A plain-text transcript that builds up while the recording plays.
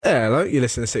Hello, you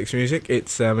listen to Six Music.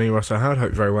 It's me, Ross O'Howard.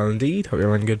 Hope you're very well indeed. Hope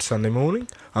you're having a good Sunday morning.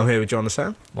 I'm here with John and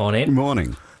Sam. Morning. Good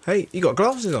morning. Hey, you got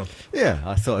glasses on? Yeah,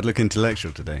 I thought I'd look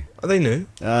intellectual today. Are they new?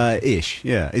 Ish,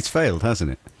 yeah. It's failed,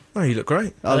 hasn't it? Oh, you look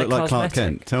great. I look like cosmetic? Clark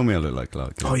Kent. Tell me I look like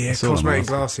Clark Kent. Oh, yeah, That's all I'm cosmetic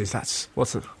asking. glasses. That's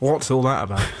what's all that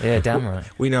about? Yeah, damn right.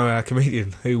 We know a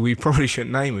comedian who we probably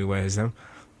shouldn't name who wears them.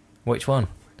 Which one?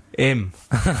 Him.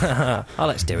 Oh,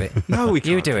 let's do it. No, we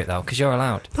can't. You do it, though, because you're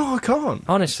allowed. No, I can't.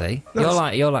 Honestly,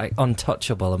 No, you're like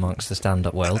untouchable amongst the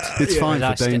stand-up world. It's fine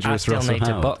Whereas for dangerous I still Russell need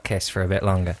to Howard. butt kiss for a bit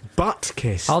longer. Butt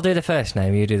kiss. I'll do the first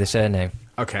name, you do the surname.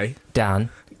 Okay. Dan.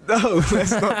 No,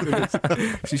 let's not do this.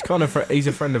 He's he's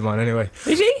a friend of mine anyway.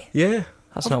 Is he? Yeah.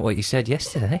 That's not what you said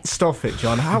yesterday. Stop it,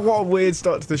 John. What a weird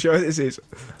start to the show this is.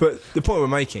 But the point we're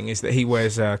making is that he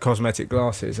wears cosmetic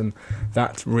glasses, and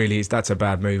that's a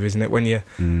bad move, isn't it? When you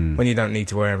don't need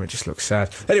to wear them, it just looks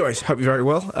sad. Anyways, hope you're very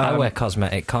well. I wear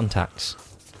cosmetic contacts.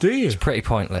 Do you? It's pretty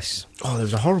pointless. Oh, there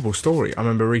was a horrible story I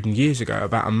remember reading years ago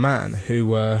about a man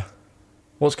who...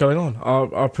 what's going on?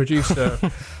 Our producer...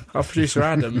 Our producer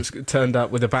Adam's turned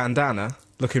up with a bandana,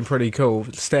 looking pretty cool,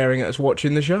 staring at us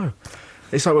watching the show.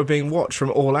 It's like we're being watched from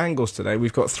all angles today.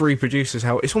 We've got three producers.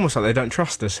 It's almost like they don't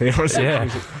trust us here on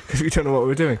because we don't know what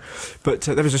we're doing. But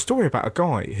there was a story about a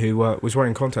guy who was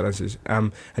wearing contact lenses,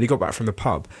 and he got back from the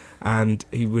pub, and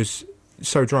he was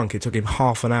so drunk it took him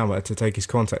half an hour to take his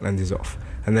contact lenses off,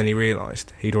 and then he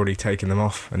realised he'd already taken them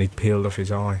off, and he'd peeled off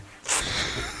his eye.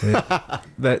 Yeah.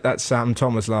 That's Sam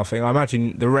Thomas laughing. I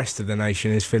imagine the rest of the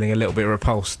nation is feeling a little bit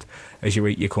repulsed as you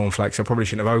eat your cornflakes. I probably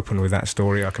shouldn't have opened with that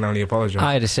story. I can only apologise.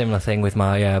 I had a similar thing with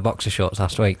my boxer shorts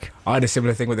last week. I had a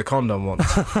similar thing with the condom once.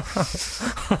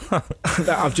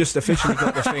 I've just officially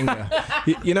got the finger.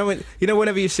 You know,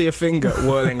 whenever you see a finger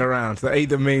whirling around, that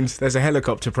either means there's a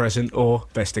helicopter present or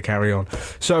best to carry on.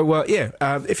 So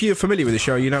if you're familiar with the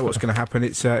show, you know what's going to happen.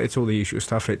 It's all the usual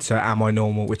stuff. It's Am I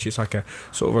Normal, which is like a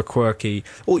sort of a quirky,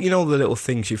 or you know, the little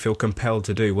things you feel compelled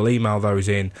to do. We'll email those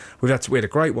in. We had a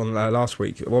great one last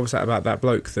week. What was that about that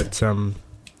bloke that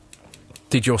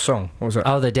did your song? What was that?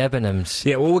 Oh, the Debenhams.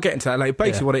 Yeah, well, we'll get into that later.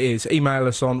 Basically, what it is, email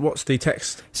us on, what's the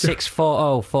text?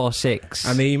 64046.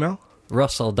 And the email?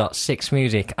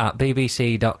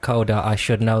 russell.sixmusic@bbc.co. I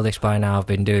should know this by now. I've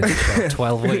been doing this for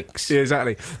 12 weeks. Yeah,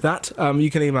 exactly. That,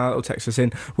 you can email or text us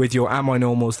in with your Am I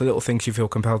Normals, the little things you feel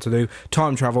compelled to do,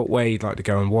 time travel, where you'd like to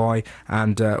go and why,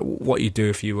 and what you'd do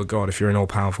if you were God, if you're an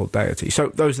all-powerful deity. So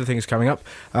those are the things coming up.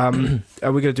 We're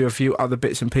going to do a few other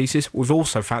bits and pieces. We've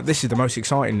also found, this is the most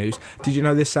exciting news. Did you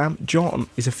know this, Sam? John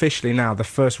is officially now the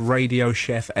first radio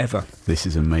chef ever. This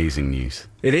is amazing news.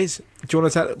 It is. Do you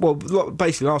want to tell... Well,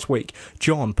 basically last week,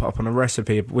 John put up on a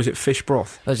recipe, was it fish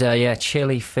broth? It was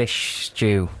chili fish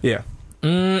stew. Yeah.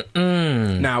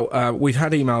 Now, we've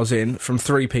had emails in from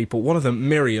three people. One of them,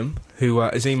 Miriam, who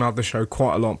has emailed the show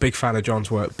quite a lot. Big fan of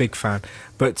John's work, big fan.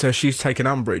 But she's taken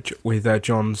umbrage with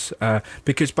John's...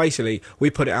 because basically, we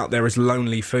put it out there as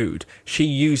lonely food. She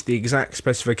used the exact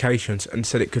specifications and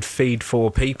said it could feed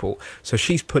 4 people. So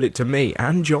she's put it to me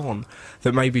and John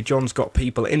that maybe John's got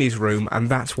people in his room, and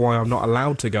that's why I'm not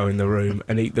allowed to go in the room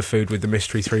and eat the food with the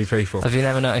mystery 3 people. Have you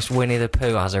never noticed Winnie the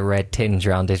Pooh has a red tinge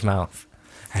around his mouth?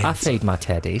 Hey, I feed my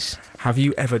teddies. Have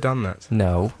you ever done that?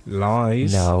 No.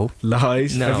 Lies. No.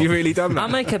 Lies. No. Have you really done that? I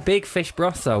make a big fish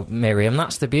broth, though, Miriam.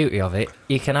 That's the beauty of it.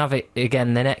 You can have it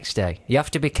again the next day. You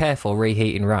have to be careful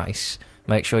reheating rice.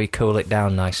 Make sure you cool it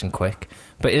down nice and quick.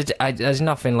 But there's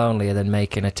nothing lonelier than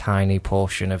making a tiny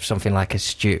portion of something like a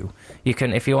stew. You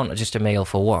can, if you want just a meal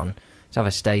for one, just have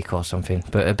a steak or something,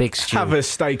 but a big stew. Have a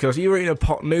steak. You were eating a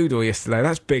pot noodle yesterday.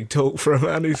 That's big talk for a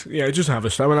man who's... just have a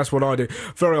steak. Well, that's what I do.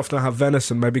 Very often I have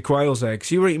venison, maybe quail's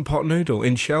eggs. You were eating pot noodle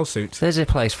in shell suits. There's a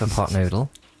place for pot noodle.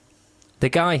 The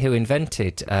guy who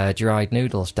invented dried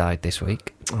noodles died this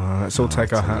week. Let's all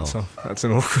take our hats off. That's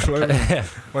an awkward moment.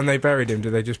 When they buried him,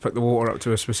 did they just put the water up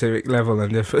to a specific level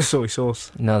and put soy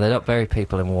sauce? No, they don't bury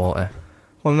people in water.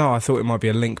 Well, no, I thought it might be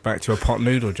a link back to a pot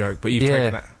noodle joke, but you've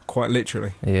taken that quite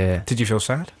literally. Yeah. Did you feel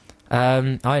sad?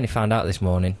 I only found out this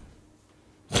morning.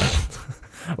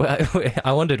 Well,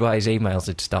 I wondered why his emails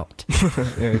had stopped.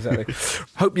 Yeah, exactly.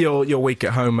 Hope your week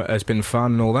at home has been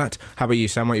fun and all that. How about you,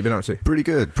 Sam? What have you been up to? Pretty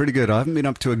good, pretty good. I haven't been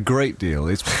up to a great deal.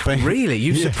 It's been... Really?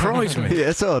 You've surprised me.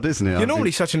 Yeah, it's odd, isn't it? You're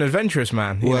normally such an adventurous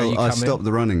man. Well, I stopped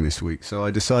the running this week, so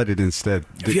I decided instead...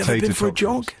 Have you ever been for a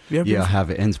jog? Yeah, I have.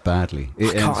 It ends badly.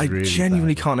 I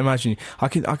genuinely can't imagine you. I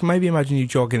can maybe imagine you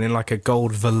jogging in like a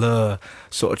gold velour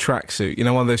sort of tracksuit. You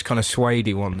know, one of those kind of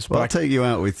suede ones. Well, I'll take you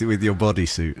out with your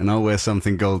bodysuit, and I'll wear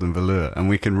something golden velour, and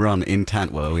we can run in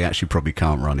tandem. Well, we actually probably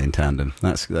can't run in tandem.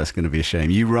 That's going to be a shame.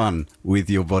 You run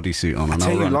with your bodysuit on, and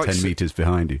I'll run 10 metres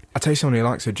behind you. I'll tell you someone who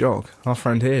likes a jog. Our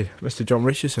friend here, Mr. Jon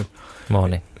Richardson.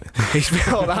 Morning.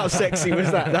 Oh, how sexy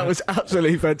was that? That was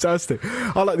absolutely fantastic.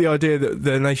 I like the idea that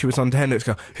the nation was on 10 minutes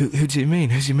go, who do you mean?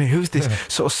 Who's he mean? Who's this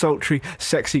sort of sultry,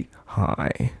 sexy,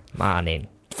 hi? Morning.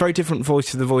 Very different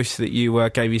voice to the voice that you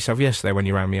gave yourself yesterday when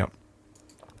you rang me up.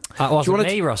 That wasn't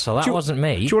me, Russell. That wasn't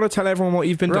me. Do you want to tell everyone what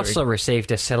you've been doing? Russell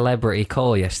received a celebrity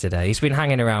call yesterday. He's been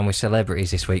hanging around with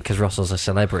celebrities this week because Russell's a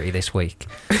celebrity this week.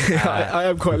 I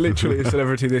am quite literally a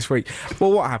celebrity this week.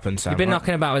 Well, what happened, Sam? You've been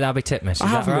knocking about with Abby Titmus, I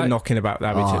haven't been knocking about with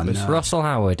Abby Titmus. No. Russell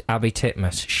Howard, Abby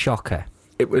Titmus, shocker.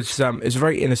 It was a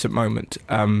very innocent moment.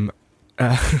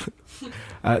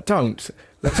 Don't.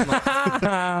 Let's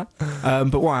not.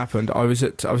 But what happened? I was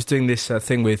doing this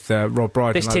thing with Rob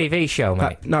Brydon. This TV show,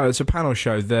 mate. No, it's a panel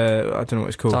show. I don't know what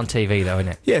it's called. It's on TV though,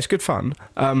 isn't it? Yeah, it's good fun.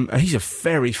 And he's a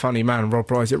very funny man. Rob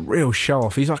Brydon's a real show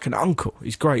off. He's like an uncle.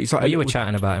 He's great. He's like You were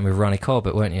chatting about him with Ronnie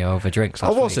Corbett, weren't you, over drinks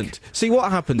last I wasn't. week? See,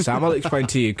 what happened, Sam, I'll explain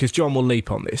to you, because John will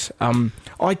leap on this.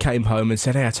 I came home and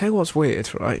said, hey, I'll tell you what's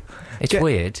weird, right? It's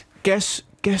weird.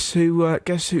 Guess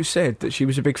who said that she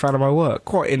was a big fan of my work?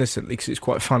 Quite innocently, because it's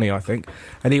quite funny, I think.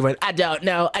 And he went, I don't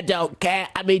know, I don't care,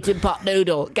 I'm eating pot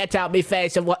noodle, get out my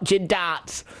face and watching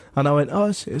darts. And I went, oh,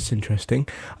 it's interesting.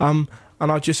 And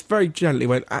I just very gently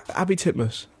went, Abby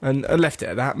Titmus, and left it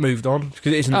at that, moved on,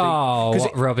 because it isn't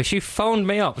what rubbish. You phoned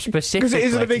me up specifically. Because it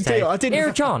isn't a big deal. I didn't...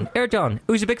 Here, John,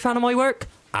 who's a big fan of my work?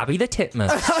 Abby the Titmus.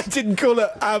 I didn't call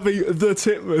her Abby the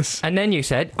Titmus. And then you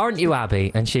said, aren't you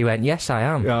Abby? And she went, yes, I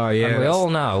am. Oh, yeah. And we all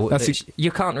know that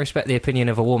you can't respect the opinion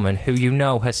of a woman who you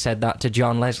know has said that to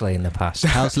John Leslie in the past.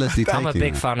 How's Leslie taking I'm a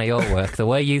big that? fan of your work. The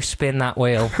way you spin that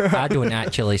wheel, I don't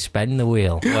actually spin the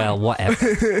wheel. Well, whatever.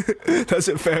 That's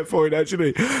a fair point,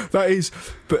 actually. That is...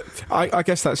 But I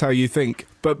guess that's how you think.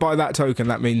 But by that token,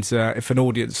 that means if an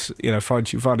audience,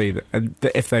 finds you funny, and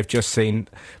if they've just seen,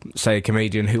 say, a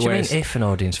comedian who wears... Do you mean if an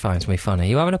audience finds me funny?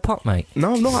 You having a pop, mate?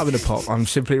 No, I'm not having a pop. I'm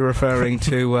simply referring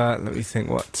to, let me think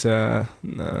what...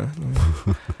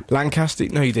 Lancaster?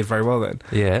 No, you did very well then.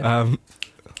 Yeah.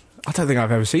 I don't think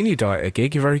I've ever seen you die at a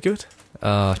gig. You're very good.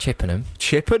 Oh, Chippenham.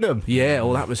 Chippenham, yeah.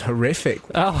 Oh, that was horrific.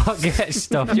 Oh, get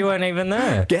stuffed. You weren't even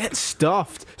there. Get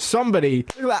stuffed. Somebody,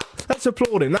 look at that. Let's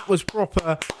applaud him. That was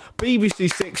proper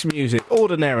BBC Six music.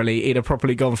 Ordinarily, he'd have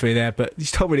properly gone through there, but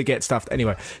he's told me to get stuffed.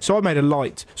 Anyway, so I made a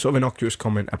light, sort of innocuous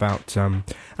comment about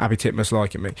Abby Titmus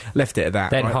liking me. Left it at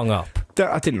that. Then right? hung up.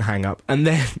 I didn't hang up. And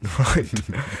then, right...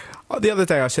 The other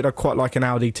day I said I'd quite like an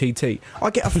Audi TT. I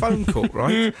get a phone call,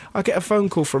 right? I get a phone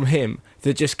call from him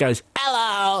that just goes,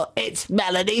 hello, it's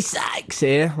Melanie Sykes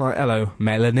here. Like, hello,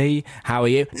 Melanie, how are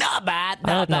you? Not bad,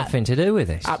 I had nothing to do with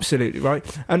this. Absolutely,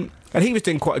 right? And he was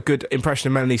doing quite a good impression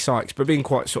of Melanie Sykes, but being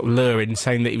quite sort of luring,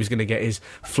 saying that he was going to get his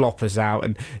floppers out,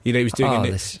 and he was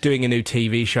doing doing a new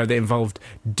TV show that involved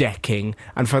decking,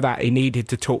 and for that he needed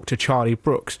to talk to Charlie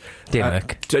Brooks.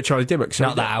 Dimmock. Charlie Dimmock. So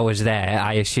Not that I was there,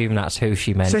 I assume that's who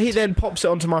she meant. So he then pops it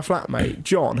onto my flatmate,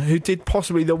 John, who did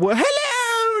possibly the word,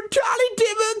 hello, Charlie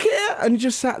Dimmock here, and he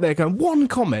just sat there going, one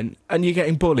comment, and you're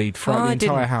getting bullied throughout the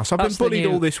entire house. I've been bullied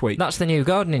all this week. That's the new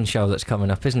gardening show that's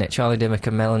coming up, isn't it? Charlie Dimmock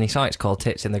and Melanie Sykes called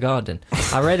Tits in the Garden.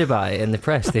 I read about it in the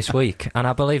press this week, and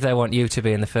I believe they want you to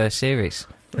be in the first series.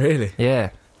 Really?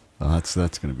 Yeah. Oh, that's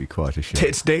going to be quite a shame.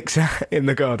 Tits dicks in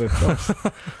the garden.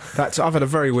 I've had a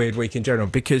very weird week in general,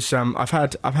 because I've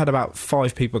had about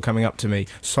 5 people coming up to me,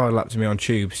 sidle up to me on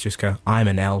tubes, just go, I'm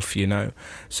an elf,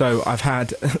 So I've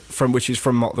had which is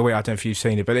from Mock the Way. I don't know if you've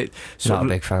seen it, but it not a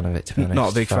big fan of it, to be honest.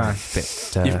 Not a big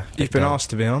fan. You've been asked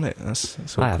to be on it. That's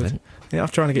I haven't. Yeah, I'm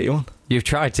trying to get you on. You've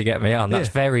tried to get me on. That's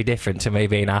very different to me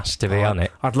being asked to be on it.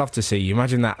 I'd love to see you.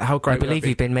 Imagine that. How great I believe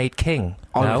you've been made king.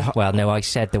 No? No, I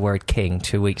said the word king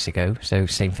 2 weeks ago, so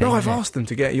same thing. No, I've asked them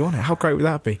to get you on it. How great would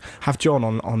that be? Have John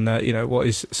on what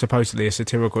is supposedly a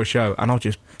satirical show, and I'll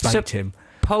just bait him.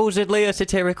 Supposedly a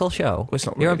satirical show? Well, it's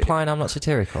not You're really. implying I'm not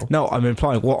satirical? No, I'm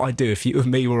implying what I do if you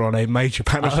and me were on a major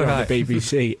panel show on the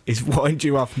BBC is wind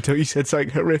you up until you said something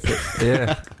horrific.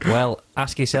 Yeah. Well,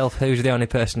 ask yourself who's the only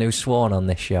person who's sworn on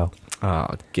this show.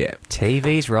 Get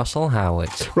TV's Russell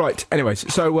Howard. Right,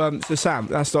 anyways, so Sam,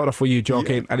 that started off with you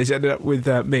jogging, and it's ended up with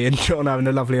me and John having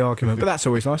a lovely argument, but that's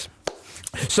always nice.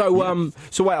 So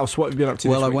what else? What have you been up to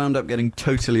this week? I wound up getting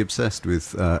totally obsessed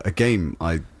with a game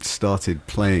I started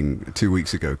playing 2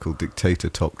 weeks ago called Dictator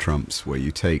Top Trumps, where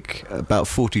you take about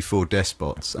 44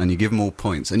 despots and you give them all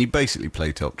points, and you basically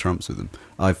play top trumps with them.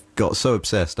 I've got so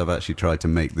obsessed, I've actually tried to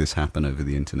make this happen over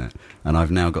the internet, and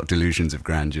I've now got delusions of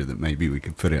grandeur that maybe we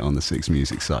could put it on the Six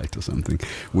Music site or something,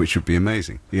 which would be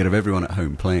amazing. You'd have everyone at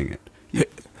home playing it.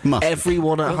 Must.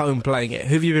 Everyone at home playing it.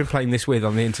 Who have you been playing this with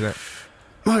on the internet?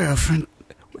 My girlfriend.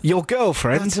 Your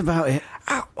girlfriend? That's about it.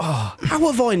 How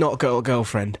have I not got a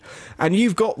girlfriend? And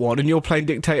you've got one and you're playing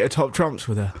Dictator Top Trumps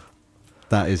with her.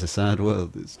 That is a sad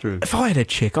world, it's true. If I had a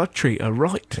chick, I'd treat her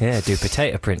right. Yeah, do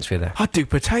potato prints with her. I'd do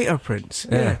potato prints.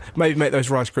 Yeah. Maybe make those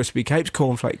Rice Krispie capes,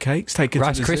 cornflake cakes, take her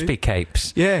Rice to the zoo. Krispie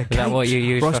capes. Yeah, Is that what you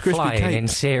use Rice for Krispie flying in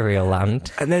capes. cereal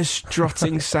land? And then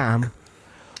strutting Sam,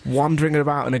 wandering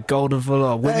about in a golden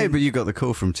velour. Hey, but you got the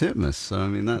call from Titmus, so I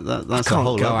mean that's I a can't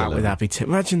whole go other out with level. Abby Titmus.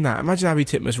 Imagine that. Imagine Abby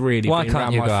Titmus really Why being can't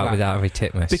around you my go out flat. without a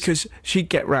titmus? Because she'd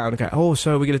get round and go, oh,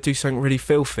 so we're going to do something really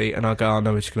filthy. And I'll go, oh,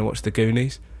 no, we're just going to watch the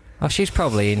Goonies. Oh, she's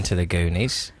probably into the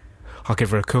Goonies. I'll give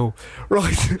her a call.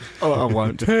 Right. Oh, I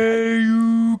won't. Hey,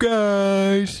 you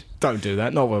guys. Don't do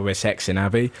that. Not when we're sexing,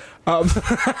 Abby.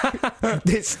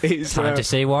 This is... Time to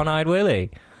see One-Eyed Willie.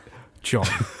 John.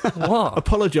 What?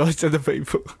 Apologise to the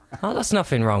people. Oh, there's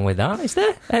nothing wrong with that, is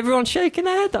there? Everyone's shaking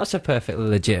their head. That's a perfectly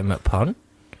legitimate pun.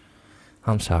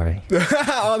 I'm sorry.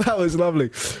 Oh, that was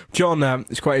lovely. John,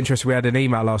 it's quite interesting. We had an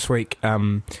email last week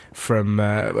from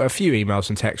a few emails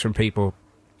and texts from people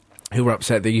who were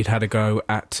upset that you'd had a go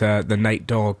at the Nate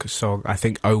Dogg song, I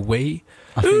think, Oh Wee.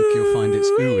 I think you'll find it's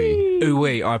ooey. Ooh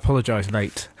wee. I apologise,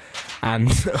 Nate.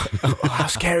 And how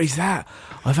scary is that?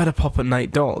 I've had a pop at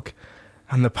Nate Dogg,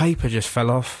 and the paper just fell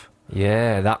off.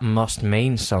 Yeah, that must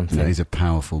mean something. Yeah, he's a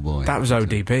powerful boy. That was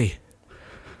ODB.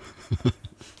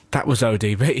 That was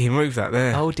ODB. He moved that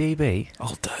there. ODB?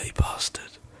 Old dirty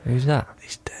bastard. Who's that?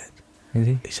 He's dead. Is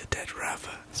he? He's a dead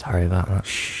rapper. Sorry about that.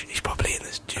 Shh. He's probably in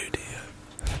the studio.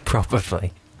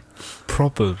 Probably.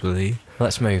 Probably.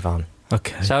 Let's move on.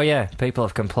 Okay. So, yeah, people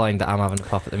have complained that I'm having a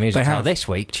pop at the music. They Now, have. this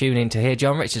week, tune in to hear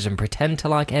Jon Richardson pretend to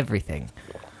like everything.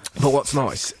 But what's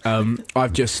nice,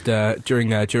 I've just,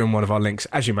 during one of our links,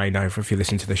 as you may know if you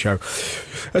listen to the show,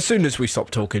 as soon as we stop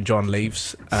talking, John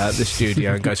leaves the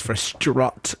studio and goes for a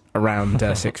strut around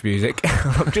Six Music.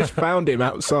 I've just found him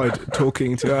outside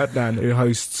talking to Adnan, who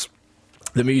hosts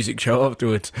the music show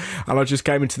afterwards, and I just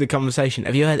came into the conversation.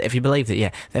 Have you believed it?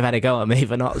 Yeah, they've had a go at me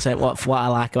for not saying what I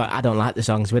like. I don't like the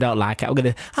songs. We don't like it. I'm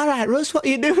gonna. All right, Russ, what are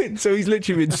you doing? So he's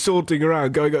literally been sorting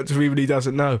around, going up to people he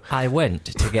doesn't know. I went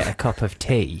to get a cup of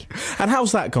tea. And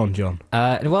how's that gone, John?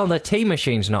 Well, the tea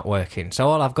machine's not working, so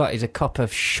all I've got is a cup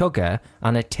of sugar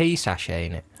and a tea sachet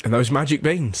in it. And those magic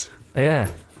beans. Yeah.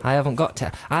 I haven't got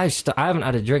to. I haven't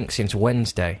had a drink since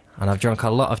Wednesday, and I've drunk a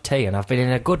lot of tea, and I've been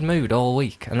in a good mood all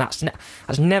week, and that's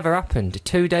never happened.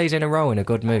 2 days in a row in a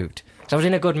good mood. So I was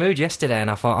in a good mood yesterday,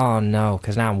 and I thought, oh no,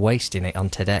 because now I'm wasting it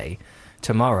on today.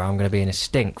 Tomorrow I'm going to be in a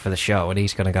stink for the show, and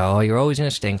he's going to go, oh, you're always in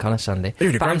a stink on a Sunday.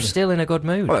 But I'm still in a good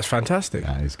mood. Oh, that's fantastic.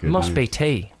 That is good. Must be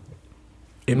tea.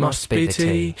 It must be the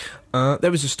tea.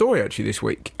 There was a story actually this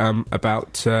week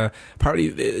about apparently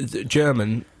the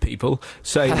German people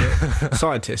say that,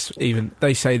 scientists even,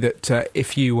 they say that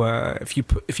if you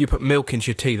put milk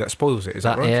into your tea, that spoils it. Is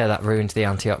that right? Yeah, that ruins the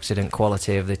antioxidant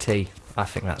quality of the tea. I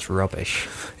think that's rubbish.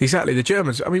 Exactly. The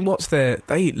Germans, I mean, they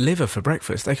eat liver for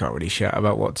breakfast. They can't really shout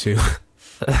about what to.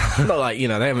 Not like, they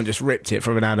haven't just ripped it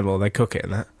from an animal. They cook it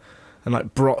and that, and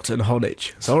like brat and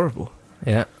honage. It's horrible.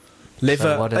 Yeah.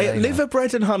 Liver, So liver,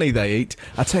 bread and honey they eat.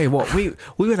 I tell you what, we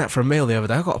went out for a meal the other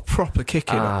day. I got a proper kick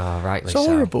in it. Rightly It's so.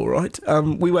 horrible, right?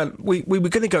 We were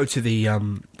going to go to the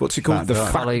what's it called? Fat The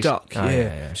Duck. Fat College- Duck. Oh,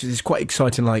 yeah. Which is this quite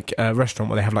exciting restaurant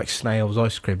where they have like snails,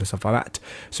 ice cream and stuff like that.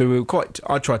 So we were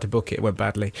I tried to book it, it went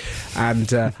badly, and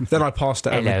then I passed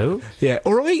it. Hello. Yeah,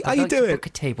 all right. How I'd you like to doing? book a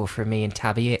table for me and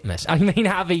Tabby Itmus. I mean,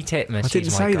 Abby Titmus. I didn't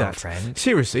She's my say that. girlfriend.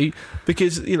 Seriously,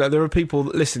 because there are people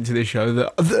that listen to this show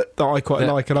that I quite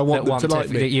like, and I want them to like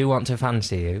me. That you want to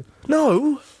fancy you.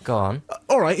 No. Go on.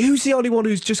 All right. Who's the only one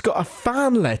who's just got a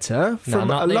fan letter No, from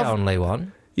not a the only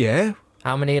one. Yeah.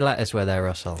 How many letters were there,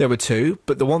 Russell? There were 2,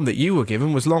 but the one that you were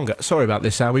given was longer. Sorry about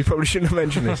this, Al. We probably shouldn't have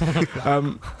mentioned this.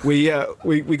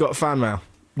 We got fan mail.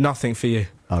 Nothing for you.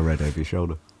 I read over your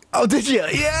shoulder. Oh, did you?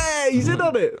 Yeah, he's in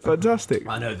on it. Fantastic.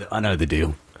 I know the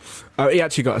deal. He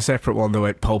actually got a separate one that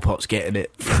went, Pol Pot's getting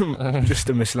it from just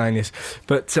a miscellaneous.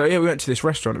 But we went to this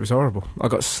restaurant. It was horrible. I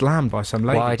got slammed by some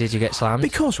lady. Why did you get slammed?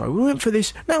 Because, right, we went for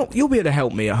this. Now, you'll be able to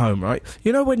help me at home, right?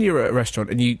 When you're at a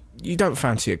restaurant and you don't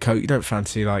fancy a Coke, you don't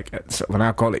fancy, sort of an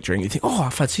alcoholic drink, you think, oh,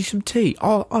 I fancy some tea.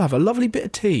 I'll have a lovely bit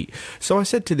of tea. So I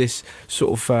said to this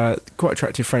sort of quite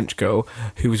attractive French girl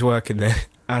who was working there,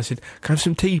 I said, can I have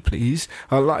some tea, please?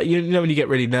 When you get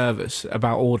really nervous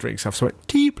about ordering stuff, so I went,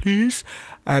 tea, please?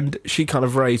 And she kind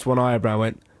of raised one eyebrow and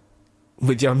went,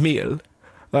 with your meal?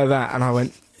 Like that. And I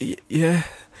went, yeah.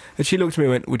 And she looked at me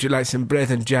and went, would you like some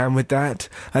bread and jam with that?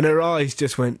 And her eyes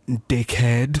just went,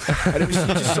 dickhead. And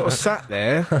she just sort of sat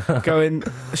there going,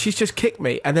 she's just kicked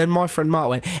me. And then my friend Mark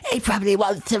went, he probably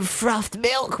wants some frothed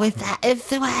milk with that as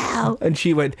well. And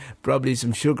she went, probably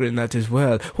some sugar in that as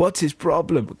well. What's his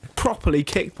problem? Properly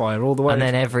kicked by her all the way. And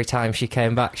then every time she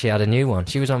came back, she had a new one.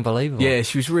 She was unbelievable. Yeah,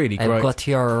 she was really great. I've got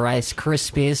your Rice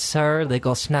Krispies, sir. They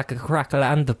go snack a crackle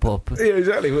and the pup. Yeah,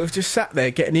 exactly. We've just sat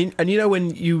there getting in, and you know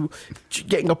when you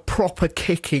getting a proper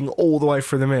kicking all the way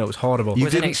through the meal, it was horrible. It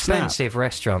was an expensive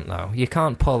restaurant, though. You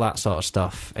can't pull that sort of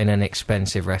stuff in an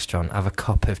expensive restaurant. Have a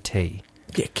cup of tea.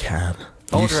 You can.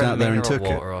 You sat there and took it.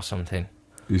 Water or something.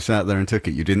 You sat there and took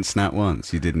it. You didn't snap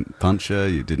once. You didn't punch her.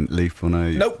 You didn't leap on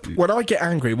her. Nope. When I get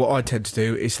angry, what I tend to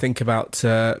do is think about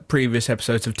previous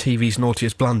episodes of TV's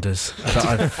Naughtiest Blunders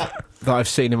that I've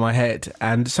seen in my head,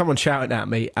 and someone shouting at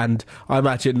me, and I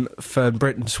imagine Fern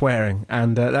Britton swearing,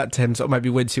 and that tends, or maybe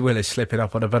Wincy Willis slipping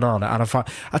up on a banana. And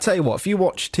I tell you what, if you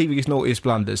watch TV's Naughtiest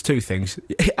Blunders, two things: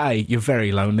 A, you're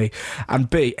very lonely, and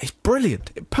B, it's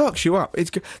brilliant. It perks you up.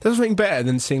 There's nothing better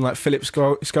than seeing like Philip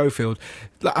Schofield,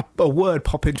 like a word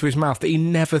pop into his mouth that he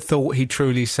never thought he'd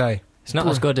truly say. It's not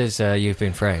as good as You've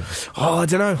Been Framed. Oh, I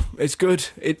don't know. It's good.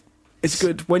 It's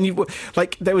good when you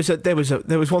like. There was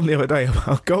one the other day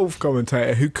about a golf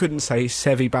commentator who couldn't say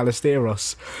Sevi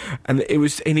Ballesteros,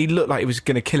 and he looked like he was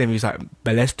going to kill him. He was like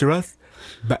Ballesteros,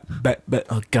 but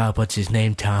oh God, what's his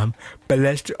name, Tom?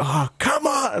 Ballesteros. Oh, come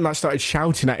on! And I started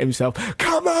shouting at himself,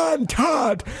 "Come on,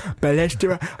 Todd!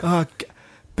 Ballesteros! Oh,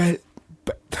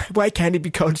 why can't he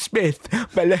be called Smith?"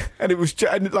 And it was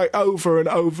like over and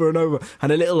over and over.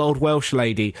 And a little old Welsh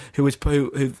lady who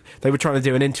they were trying to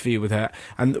do an interview with her,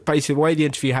 and basically the way the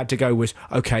interview had to go was,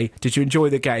 okay, did you enjoy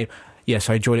the game?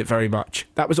 Yes, I enjoyed it very much.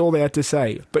 That was all they had to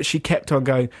say. But she kept on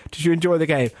going, did you enjoy the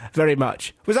game? Very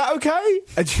much. Was that okay?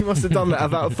 And she must have done that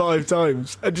about 5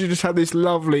 times. And she just had this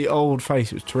lovely old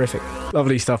face. It was terrific.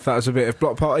 Lovely stuff. That was a bit of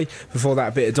Block Party. Before that,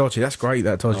 a bit of Dodgy. That's great,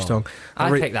 that Dodgy song. I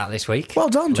picked that this week. Well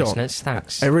done, John. Listeners,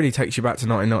 thanks. It really takes you back to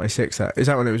 1996, that. Is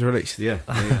that when it was released? Yeah.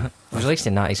 It was released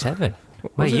in 97.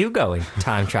 Where are you going,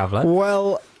 time traveller?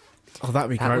 Well... Oh,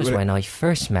 that'd be great. That was when I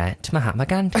first met Mahatma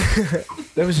Gandhi.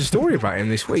 There was a story about him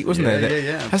this week, wasn't there?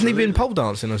 Yeah. Hasn't he been pole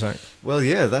dancing or something? Well,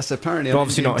 yeah, that's apparently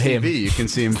obviously not TV. him. You can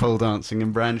see him pole dancing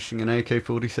and brandishing an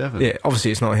AK-47. Yeah,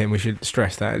 obviously it's not him. We should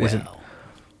stress that. It isn't.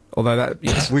 Although that...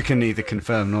 Yes. We can neither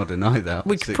confirm nor deny that.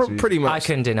 We pretty much... I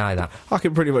can deny that. I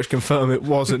can pretty much confirm it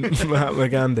wasn't Mahatma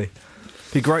Gandhi.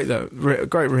 Be great, though.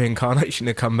 Great reincarnation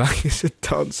to come back as a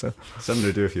dancer. Something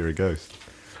to do if you're a ghost.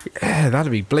 Yeah,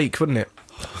 that'd be bleak, wouldn't it?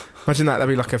 Imagine that'd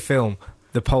be like a film.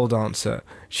 The pole dancer,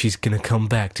 she's gonna come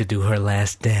back to do her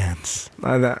last dance.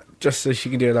 Like that. Just so she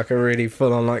can do like a really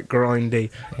full-on, like, grindy...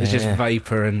 It's just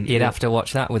vapour and... You'd have to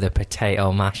watch that with a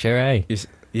potato masher, eh?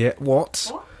 Yeah,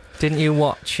 what? Didn't you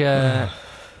watch The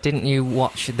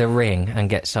Ring and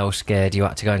get so scared you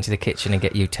had to go into the kitchen and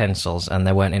get utensils and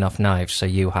there weren't enough knives, so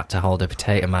you had to hold a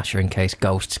potato masher in case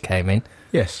ghosts came in?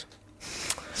 Yes.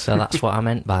 So that's what I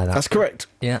meant by that. That's correct.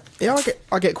 Yeah. Yeah,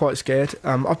 I get quite scared.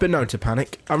 I've been known to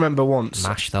panic. I remember once...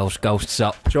 Mash those ghosts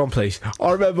up. John, please.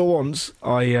 I remember once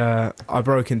I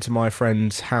broke into my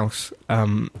friend's house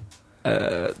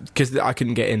because I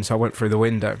couldn't get in, so I went through the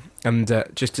window. And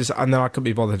and then I couldn't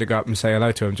be bothered to go up and say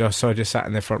hello to him, so I just sat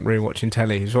in the front room watching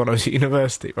telly. It was when I was at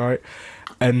university, right?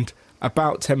 And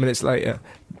about 10 minutes later,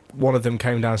 one of them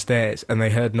came downstairs and they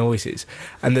heard noises,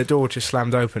 and the door just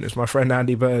slammed open. It was my friend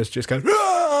Andy Burrs just going,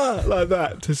 "Ah!" like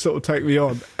that to sort of take me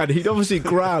on. And he'd obviously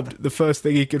grabbed the first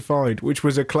thing he could find, which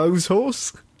was a clothes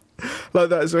horse. Like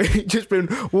that, so he'd just been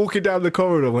walking down the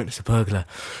corridor and went, "It's a burglar.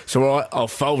 So all right, I'll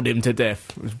fold him to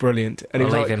death." It was brilliant. And I'll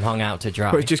leave him hung out to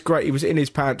dry. But it's just great. He was in his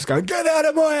pants going, "Get out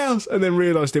of my house!" And then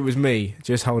realised it was me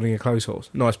just holding a clothes horse.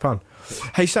 Nice pun.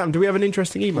 Hey Sam, do we have an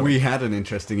interesting email? We had an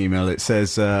interesting email. It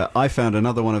says, I found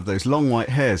another one of those long white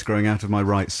hairs growing out of my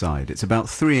right side. It's about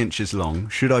 3 inches long.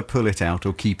 Should I pull it out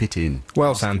or keep it in?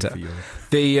 Well, Santa,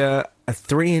 a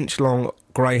 3-inch long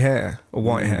grey hair or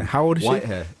white hair. How old is she? White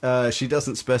hair. She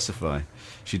doesn't specify.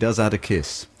 She does add a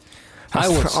kiss. I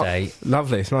would say...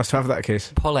 Lovely, it's nice to have that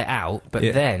kiss. Pull it out, but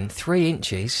then 3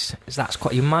 inches, that's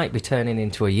quite... You might be turning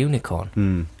into a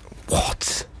unicorn.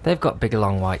 What? They've got big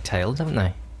long white tails, haven't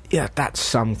they? Yeah, that's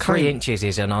some... 3 inches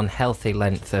is an unhealthy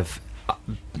length of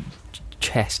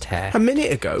chest hair. A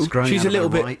minute ago, she's a little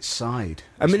bit... right side.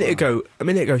 A minute ago,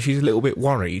 she's a little bit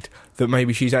worried that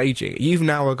maybe she's ageing. You've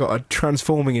now got her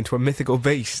transforming into a mythical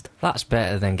beast. That's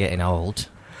better than getting old.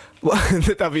 Well,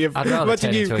 that'd be I'd rather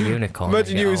turn into a unicorn.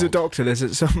 Imagine you as a doctor.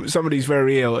 There's somebody's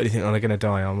very ill, and you think, "Oh, they're going to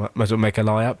die. I might as well make a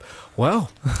lie up."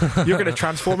 Well, you're going to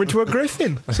transform into a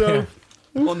griffin. So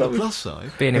On the plus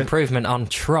side. Be an improvement on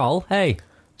Troll. Hey,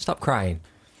 stop crying.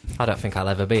 I don't think I'll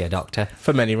ever be a doctor.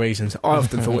 For many reasons. I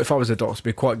often thought if I was a doctor, it'd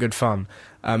be quite good fun.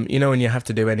 You know when you have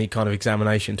to do any kind of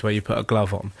examination to where you put a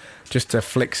glove on, just to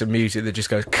flick some music that just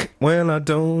goes, well, I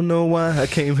don't know why I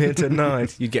came here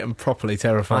tonight. You get them properly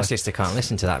terrified. My sister can't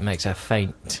listen to that. It makes her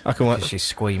faint. I can watch. She's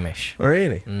squeamish.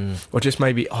 Really? Or just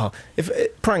maybe,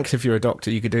 pranks if you're a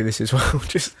doctor, you could do this as well.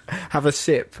 Just have a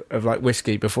sip of like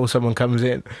whiskey before someone comes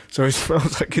in, so it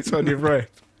smells like it's on your breath.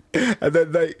 And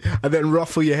then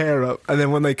ruffle your hair up, and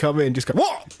then when they come in, just go,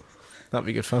 what? That'd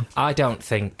be good fun. I don't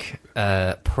think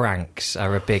pranks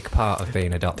are a big part of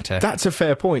being a doctor. That's a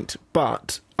fair point,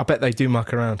 but I bet they do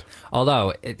muck around.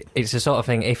 Although, it's the sort of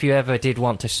thing, if you ever did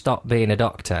want to stop being a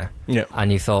doctor,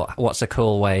 and you thought, what's a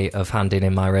cool way of handing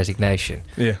in my resignation?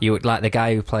 Yeah. You would, like the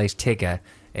guy who plays Tigger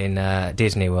in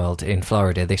Disney World in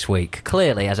Florida this week,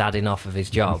 clearly has had enough of his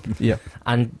job. Yeah.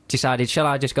 And decided, shall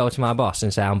I just go to my boss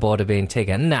and say I'm bored of being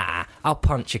Tigger? Nah, I'll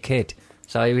punch a kid.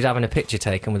 So he was having a picture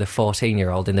taken with a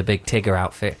 14-year-old in the big Tigger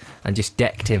outfit and just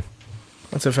decked him.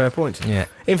 That's a fair point. Yeah.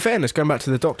 In fairness, going back to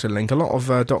the doctor link, a lot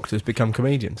of doctors become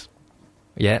comedians.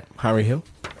 Yeah. Harry Hill.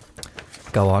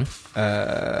 Go on.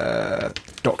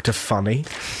 Dr. Funny.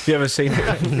 Have you ever seen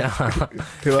it? No.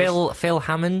 Phil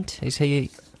Hammond, is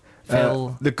he...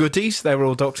 Phil... the Goodies, they were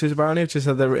all doctors apparently, just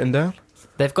had that written down.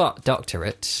 They've got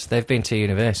doctorates. They've been to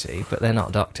university, but they're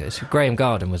not doctors. Graham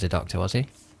Garden was a doctor, was he?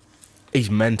 He's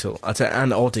mental. I tell you,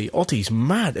 and Oddie. Oddie's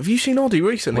mad. Have you seen Oddie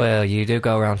recently? Well, you do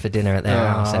go around for dinner at their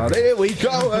house. Here we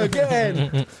go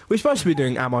again. We're supposed to be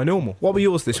doing Am I Normal? What were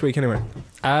yours this week anyway?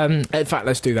 In fact,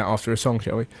 let's do that after a song,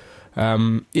 shall we?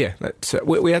 Let's,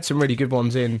 we had some really good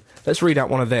ones in. Let's read out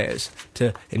one of theirs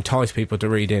to entice people to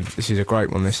read in. This is a great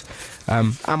one, this.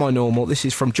 Am I Normal? This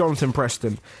is from Jonathan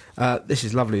Preston. This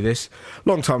is lovely, this.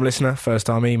 Long-time listener,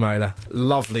 first-time emailer.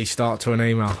 Lovely start to an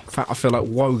email. In fact, I feel like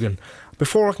Wogan.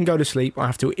 Before I can go to sleep, I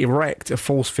have to erect a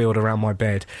force field around my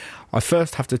bed. I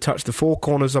first have to touch the four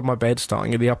corners of my bed,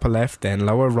 starting at the upper left, then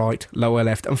lower right, lower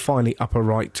left, and finally upper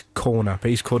right corner. But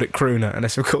he's called it crooner, and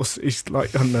that's, of course, he's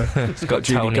like on the... He's got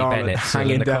Tony Bennett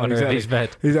hanging the down corner of his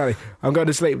bed. Exactly. I'm going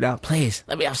to sleep now. Please,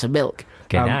 let me have some milk.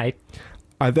 Good night.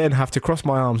 I then have to cross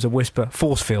my arms and whisper,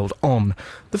 force field on.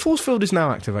 The force field is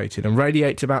now activated and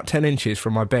radiates about 10 inches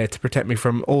from my bed to protect me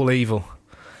from all evil.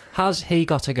 Has he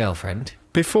got a girlfriend?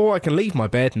 Before I can leave my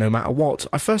bed, no matter what,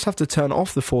 I first have to turn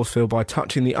off the force field by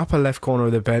touching the upper left corner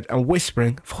of the bed and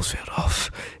whispering, force field off.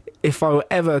 If I were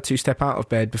ever to step out of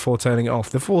bed before turning it off,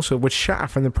 the force field would shatter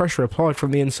from the pressure applied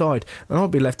from the inside, and I'll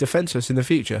be left defenceless in the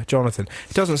future. Jonathan.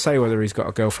 It doesn't say whether he's got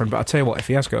a girlfriend, but I tell you what, if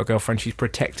he has got a girlfriend, she's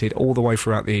protected all the way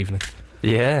throughout the evening.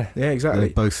 Yeah. Yeah, exactly.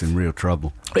 They're both in real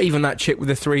trouble. Even that chick with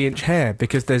the 3-inch hair,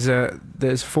 because there's a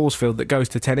force field that goes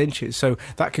to 10 inches, so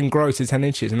that can grow to 10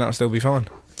 inches and that'll still be fine.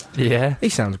 Yeah. He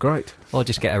sounds great. Or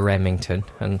just get a Remington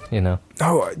and,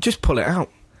 Oh, just pull it out.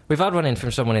 We've had one in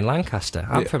from someone in Lancaster.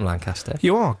 I'm from Lancaster.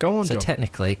 You are? Go on, So John.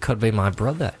 technically, it could be my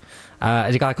brother.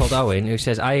 There's a guy called Owen who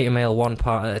says, I eat a meal one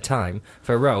part at a time.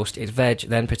 For a roast, it's veg,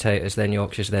 then potatoes, then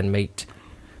Yorkshires, then meat.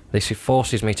 This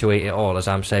forces me to eat it all as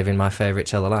I'm saving my favourite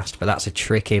till the last. But that's a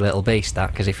tricky little beast,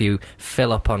 that, because if you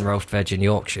fill up on roast veg and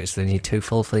Yorkshires, then you're too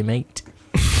full for meat.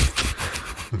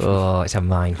 Oh, it's a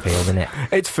minefield, isn't it?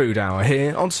 It's food hour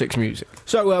here on Six Music.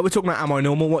 So, we're talking about Am I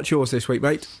Normal? What's yours this week,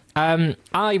 mate?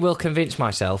 I will convince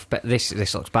myself, but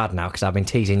this looks bad now because I've been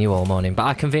teasing you all morning, but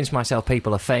I convince myself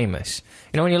people are famous.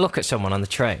 You know, when you look at someone on the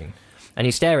train and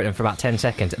you stare at them for about 10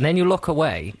 seconds and then you look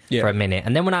away for a minute,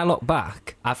 and then when I look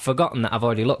back, I've forgotten that I've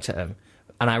already looked at them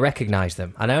and I recognise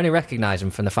them. And I only recognise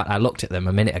them from the fact I looked at them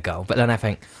a minute ago, but then I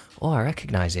think, oh, I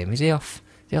recognise him. Is he off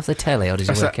the telly, or does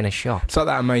he work in a shop? It's like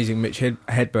that amazing Mitch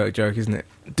Hedberg joke, isn't it?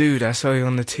 Dude, I saw you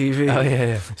on the TV. Oh,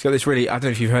 yeah. It's got this really... I don't know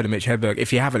if you've heard of Mitch Hedberg.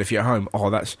 If you haven't, if you're at home,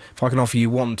 that's... If I can offer you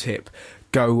one tip,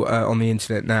 go on the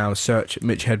internet now, search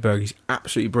Mitch Hedberg. He's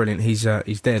absolutely brilliant. He's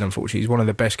dead, unfortunately. He's one of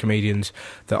the best comedians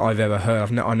that I've ever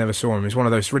heard. I never saw him. He's one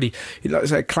of those really...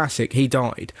 It's a classic. He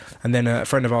died. And then a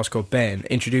friend of ours called Ben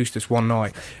introduced us one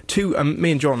night to...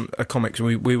 me and John are comics,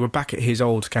 and we were back at his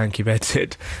old skanky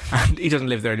bedsit, and he doesn't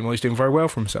live there anymore. He's doing very well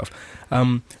for himself.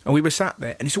 And we were sat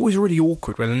there, and it's always really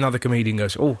awkward when another comedian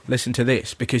goes, oh, listen to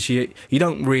this, because you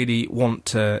don't really want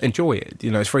to enjoy it.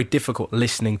 You know, it's very difficult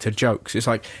listening to jokes. It's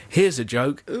like, here's a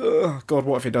joke. Ugh, God,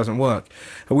 what if it doesn't work?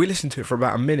 And we listened to it for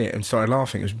about a minute and started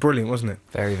laughing. It was brilliant, wasn't it?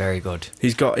 Very, very good.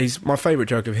 My favourite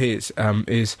joke of his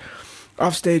is,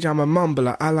 off stage I'm a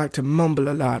mumbler. I like to mumble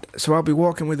a lot. So I'll be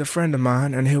walking with a friend of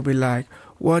mine, and he'll be like,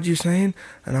 what you saying?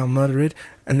 And I'll mutter it,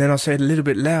 and then I'll say it a little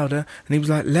bit louder, and he was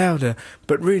like, louder,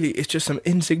 but really it's just some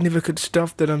insignificant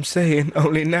stuff that I'm saying,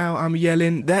 only now I'm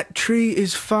yelling, that tree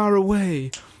is far away.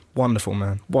 Wonderful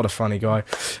man. What a funny guy.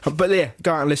 But yeah,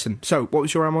 go out and listen. So, what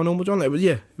was your Am I Normal, John? It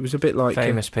was a bit like...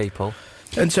 Famous people.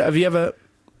 And so, have you ever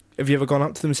gone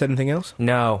up to them and said anything else?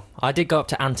 No. I did go up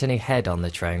to Anthony Head on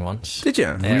the train once. Did you?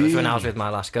 Yeah, it was when I was with my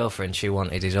last girlfriend. She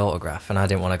wanted his autograph, and I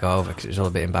didn't want to go over because it was all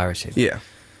a bit embarrassing. Yeah.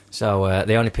 So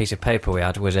the only piece of paper we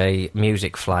had was a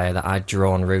music flyer that I'd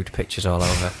drawn rude pictures all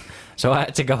over. So I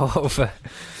had to go over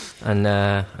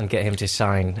and get him to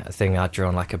sign a thing I'd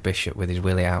drawn, like a bishop with his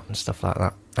willy out and stuff like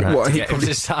that. And I had to get him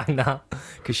to sign that,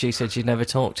 because she said she'd never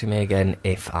talk to me again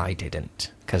if I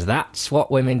didn't. Because that's what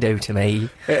women do to me.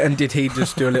 And did he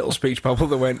just do a little speech bubble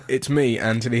that went, "It's me,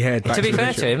 Anthony Head"? To be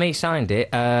fair to him, he signed it.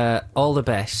 All the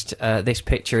best. This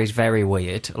picture is very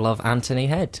weird. Love, Anthony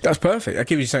Head. That's perfect. That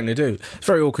gives you something to do. It's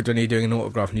very awkward when you're doing an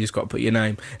autograph and you just got to put your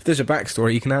name. If there's a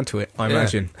backstory, you can add to it, I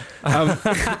imagine.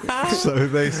 So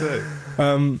they say.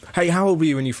 Hey, how old were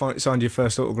you when you signed your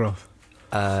first autograph?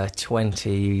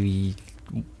 22.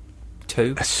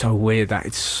 That's so weird.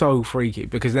 It's so freaky,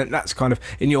 because then that's kind of,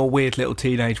 in your weird little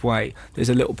teenage way, there's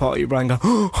a little part of your brain going,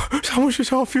 "Oh, someone's just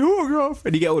half your autograph,"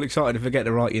 and you get all excited and forget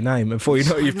to write your name, and before you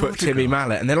know it, you've put Timmy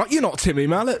Mallet, and they're like, "You're not Timmy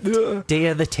Mallet."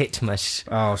 Dear the Titmus.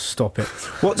 Oh, stop it.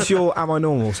 What's your Am I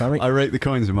Normal, Sammy? I rate the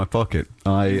coins in my pocket.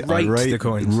 I Rate the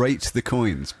coins. Rate the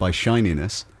coins by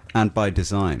shininess and by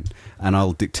design, and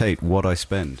I'll dictate what I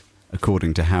spend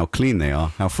according to how clean they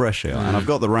are, how fresh they are, and I've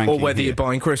got the ranking. Or whether here. you're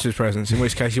buying Christmas presents, in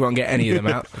which case you won't get any of them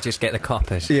out. Just get the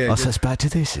coppers. Yeah, Oh, so it's back to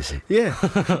this, is it? yeah.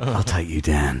 I'll take you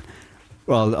down.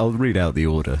 Well, I'll read out the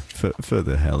order for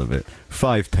the hell of it.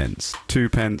 5 pence, 2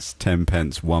 pence, 10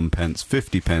 pence, 1 pence,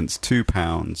 50 pence,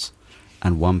 £2,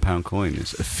 and £1 coin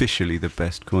is officially the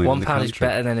best coin in the £1 country. is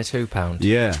better than a £2.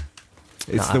 Yeah.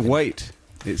 It's Not the having- weight.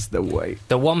 It's the weight.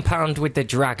 The £1 with the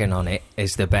dragon on it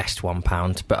is the best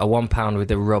 £1, but a £1 with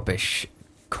the rubbish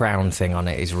crown thing on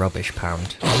it is rubbish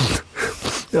pound.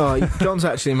 Oh, John's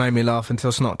actually made me laugh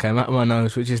until snot came out of my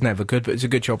nose, which is never good, but it's a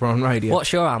good job we're on radio.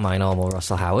 What's your Am I Normal,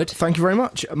 Russell Howard? Thank you very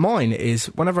much. Mine is,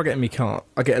 whenever I get in my car,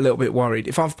 I get a little bit worried.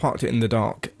 If I've parked it in the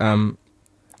dark, I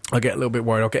get a little bit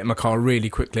worried. I'll get in my car really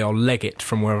quickly, I'll leg it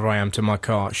from wherever I am to my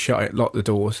car, shut it, lock the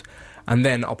doors, and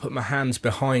then I'll put my hands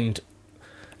behind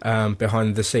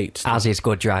the seats. As is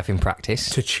good driving practice.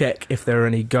 To check if there are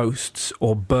any ghosts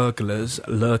or burglars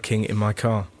lurking in my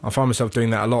car. I find myself doing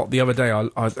that a lot. The other day,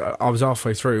 I was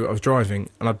halfway through, I was driving,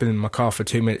 and I'd been in my car for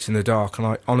 2 minutes in the dark, and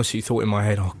I honestly thought in my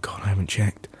head, "Oh, God, I haven't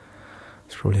checked.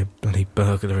 There's probably a bloody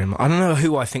burglar in my..." I don't know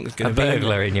who I think is going A to be.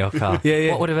 burglar in your car?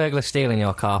 Yeah. What would a burglar steal in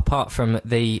your car, apart from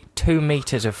the 2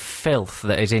 metres of filth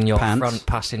that is in your Pants. front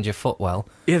passenger footwell?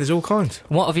 Yeah, there's all kinds.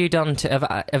 What have you done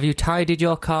to... Have you tidied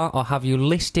your car, or have you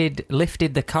lifted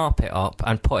the carpet up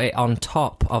and put it on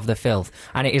top of the filth?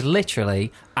 And it is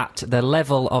literally at the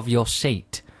level of your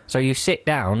seat. So you sit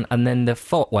down, and then the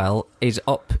footwell is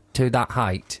up to that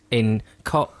height in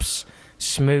cups,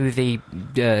 smoothie,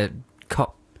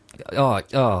 cup...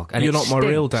 Oh, and You're it not my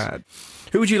real stinks. dad.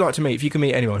 Who would you like to meet? If you could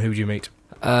meet anyone, who would you meet?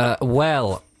 I'm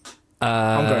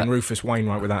I'm going Rufus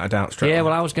Wainwright without a doubt. Straight Yeah, away.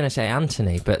 well, I was going to say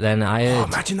Anthony, but then I heard...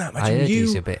 Imagine that. I Imagine heard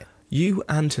he's a bit... you,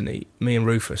 Anthony, me and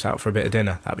Rufus out for a bit of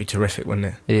dinner. That'd be terrific, wouldn't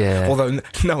it? Yeah. Although,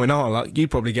 knowing our luck, you'd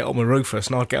probably get on with Rufus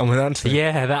and I'd get on with Anthony.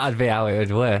 Yeah, that'd be how it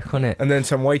would work, wouldn't it? And then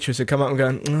some waitress would come up and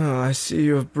go, "Oh, I see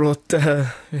you have brought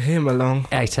him along."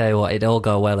 I tell you what, it'd all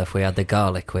go well if we had the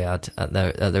garlic we had at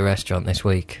the restaurant this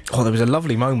week. Oh, there was a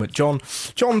lovely moment.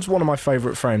 John's one of my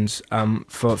favourite friends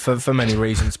for many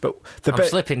reasons, but I'm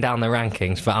slipping down the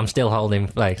rankings, but I'm still holding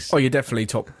place. Oh, you're definitely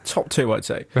top two, I'd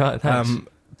say. Right, thanks.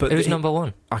 But Who's number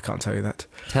one? I can't tell you that.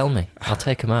 Tell me. I'll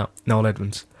take him out. Noel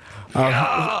Edmonds.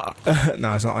 No,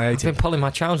 it's not. I I've hate been pulling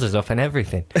my trousers up and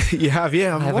everything. it. You have,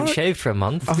 yeah. I haven't shaved for a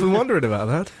month. I've been wondering about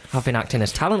that. I've been acting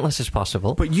as talentless as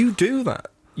possible. But you do that.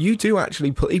 You do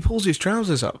actually he pulls his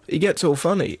trousers up. He gets all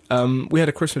funny. We had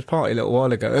a Christmas party a little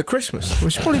while ago. At Christmas,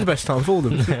 which is probably the best time for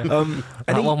them.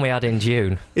 That one we had in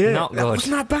June. Yeah, Not that good.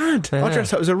 wasn't that bad. Yeah. I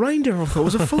dressed up as a reindeer. I thought it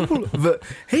was a fool. But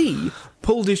he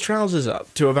pulled his trousers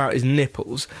up to about his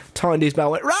nipples, tied his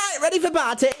belt, went, "Right, ready for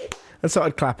party," and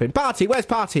started clapping. "Party, where's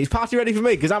party? Is party ready for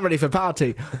me? Because I'm ready for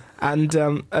party." And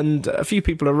a few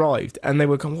people arrived, and they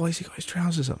were going, "Why has he got his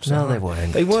trousers up?" No, they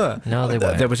weren't. They were. No, they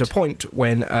weren't. There was a point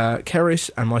when Keris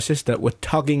and my sister were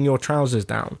tugging your trousers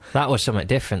down. That was something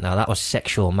different, though. That was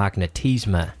sexual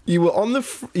magnetism. You were on the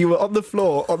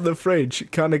floor on the fridge,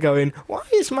 kind of going, "Why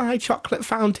is my chocolate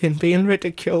fountain being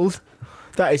ridiculed?"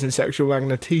 That isn't sexual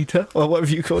magnetita, or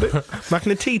whatever you called it.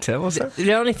 Magnetita, what's that?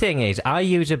 The only thing is, I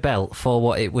use a belt for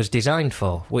what it was designed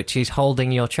for, which is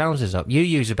holding your trousers up. You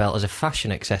use a belt as a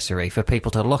fashion accessory for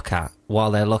people to look at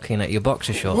while they're looking at your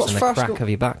boxer shorts and the crack of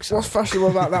your backside. What's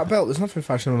fashionable about that belt? There's nothing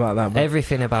fashionable about that belt.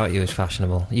 Everything about you is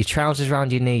fashionable. Your trousers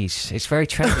around your knees. It's very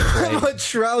trendy. My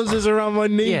trousers around my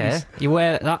knees. Yeah, you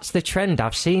wear. That's the trend.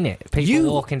 I've seen it.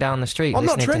 People walking down the street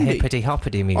listening to hippity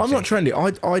hoppity music. I'm not trendy.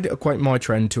 I'd equate my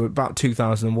trend to about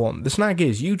 2001. The snag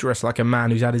is, you dress like a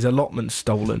man who's had his allotment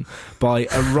stolen by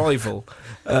a rival.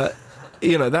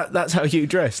 You know, that's how you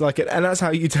dress, like it, and that's how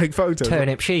you take photos.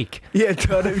 Turnip chic. Yeah,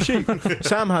 turnip chic.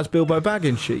 Sam has Bilbo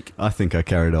Baggins chic. I think I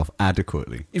carried off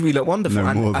adequately. We look wonderful,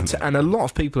 and a lot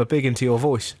of people are big into your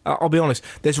voice. I'll be honest,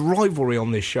 there's rivalry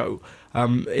on this show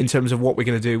in terms of what we're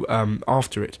going to do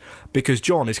after it, because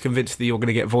Jon is convinced that you're going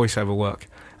to get voiceover work,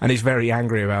 and he's very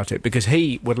angry about it, because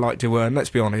he would like to earn, let's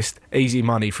be honest, easy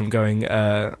money from going,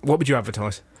 what would you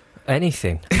advertise?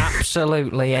 Anything,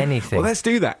 absolutely anything. Well, let's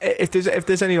do that. If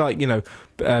there's any, like, you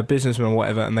know, businessmen or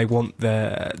whatever, and they want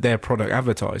their product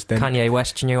advertised, then Kanye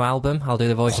West's new album, I'll do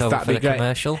the voiceover for the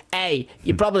commercial. Hey,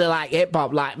 you probably like hip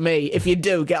hop like me. If you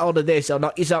do, get hold of this or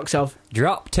knock your socks off.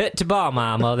 Drop tit to bar,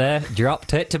 mama. There, drop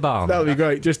tit to bar. That would be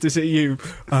great, just to see you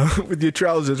with your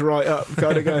trousers right up,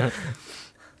 kind of going,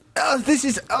 "Oh, this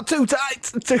is too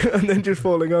tight," and then just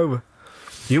falling over.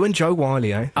 You and Joe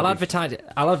Wiley, eh? I'll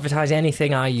advertise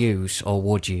anything I use or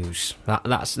would use.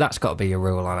 That's got to be your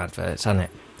rule on adverts, hasn't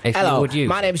it? If Hello, you would use.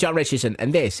 my name's Jon Richardson,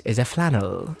 and this is a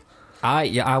flannel.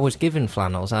 I was given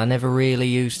flannels. I never really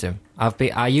used them.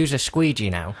 I use a squeegee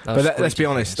now. But let's be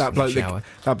honest, that bloke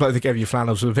that gave you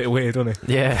flannels was a bit weird, wasn't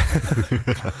he? Yeah.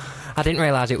 I didn't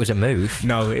realise it was a move.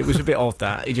 No, it was a bit odd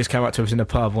that. He just came up to us in the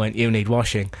pub and went, "You need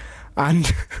washing."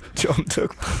 And Jon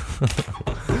took...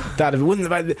 That'd be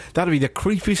the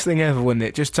creepiest thing ever, wouldn't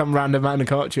it? Just some random man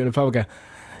come up to you in a pub and go,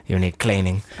 "You need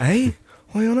cleaning." Hey?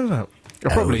 What are you on about?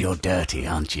 You're dirty,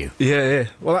 aren't you? Yeah.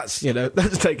 Well, that's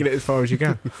taking it as far as you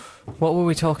can. What were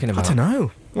we talking about? I don't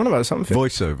know. What about something?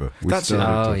 Voiceover. We That's started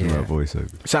it. talking about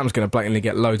voiceover. Sam's going to blatantly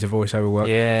get loads of voiceover work.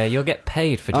 Yeah, you'll get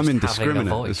paid for just I'm having a indiscriminate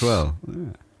voice. as well. Yeah.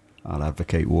 I'll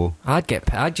advocate war. I'd get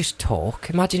paid. I'd just talk.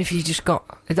 Imagine if you just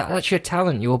got... That's your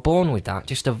talent. You were born with that.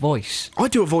 Just a voice. I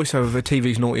do a voiceover for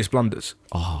TV's Naughtiest Blunders.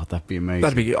 Oh, that'd be amazing.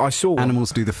 That'd be... I saw...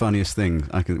 Animals do the funniest thing.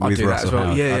 I'd with do that Russell as well.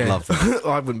 Howard. Yeah. I'd love that.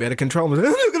 I wouldn't be able to control myself.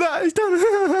 Look at that, it's done.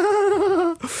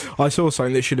 I saw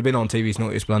something that should have been on TV's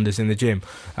Naughtiest Blunders in the gym.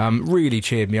 Really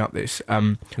cheered me up, this.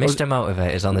 Mr.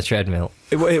 Motivator's on the treadmill.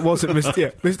 It wasn't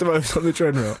Mr. Mo's on the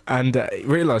treadmill, and he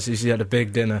realised he had a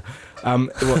big dinner.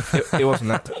 It wasn't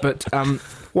that. But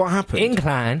what happened?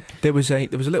 Incline. There was a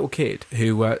little kid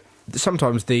who...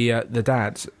 sometimes the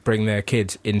dads bring their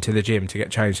kids into the gym to get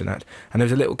changed and that, and there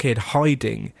was a little kid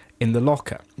hiding in the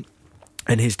locker,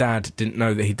 and his dad didn't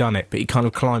know that he'd done it, but he kind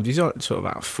of climbed. He's sort of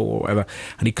about 4 or whatever,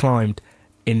 and he climbed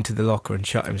into the locker and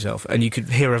shut himself, and you could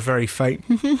hear a very faint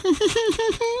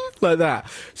like that.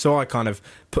 So I kind of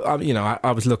put,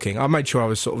 I was looking. I made sure I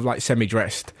was sort of like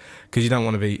semi-dressed, because you don't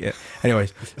want to be...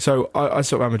 Anyways, so I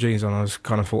sort of had my jeans on. I was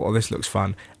kind of thought, oh, this looks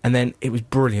fun. And then it was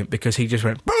brilliant, because he just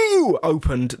went, boo!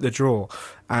 Opened the drawer.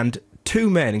 And 2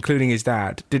 men, including his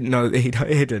dad, didn't know that he'd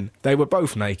hidden. They were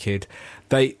both naked.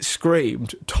 They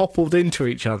screamed, toppled into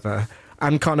each other,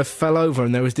 and kind of fell over,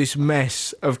 and there was this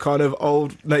mess of kind of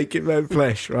old naked men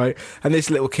flesh, right? And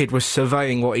this little kid was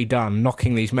surveying what he'd done,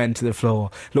 knocking these men to the floor,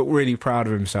 looked really proud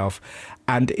of himself.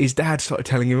 And his dad started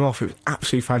telling him off. It was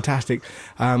absolutely fantastic.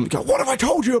 What have I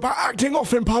told you about acting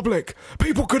off in public?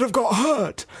 People could have got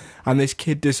hurt. And this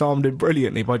kid disarmed him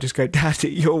brilliantly by just going, "Daddy,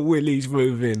 your willy's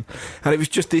moving." And it was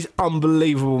just this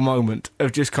unbelievable moment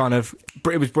of just kind of...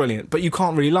 It was brilliant. But you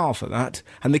can't really laugh at that.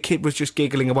 And the kid was just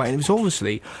giggling away. And it was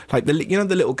obviously like the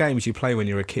little games you play when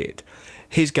you're a kid.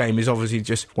 His game is obviously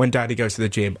just, when Daddy goes to the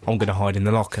gym, I'm going to hide in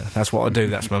the locker. That's what I do.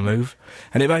 That's my move.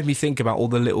 And it made me think about all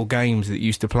the little games that you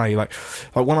used to play. Like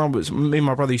when me and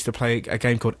my brother used to play a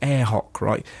game called air hock,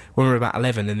 right? When we were about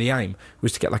 11, and the aim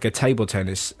was to get like a table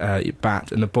tennis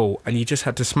bat and a ball, and you just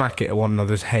had to smack it at one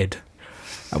another's head.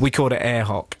 We called it air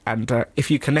hock. And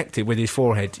if you connected with his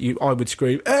forehead, I would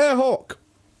scream, "Air hock!"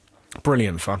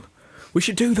 Brilliant fun. We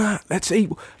should do that. Let's see.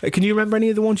 Can you remember any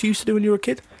of the ones you used to do when you were a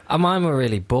kid? Mine were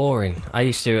really boring. I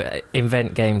used to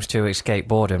invent games to escape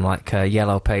boredom, like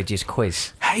Yellow Pages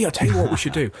quiz. Hey, I'll tell you what we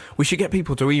should do. We should get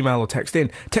people to email or text in.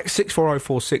 Text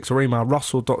 64046 or email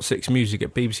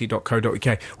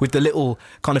russell.6music@bbc.co.uk with the little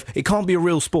kind of... It can't be a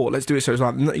real sport. Let's do it so it's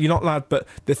like, you're not allowed, but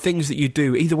the things that you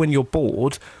do, either when you're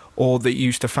bored or that you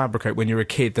used to fabricate when you were a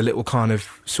kid, the little kind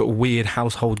of sort of weird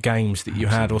household games that you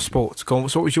had, or sports? Go on,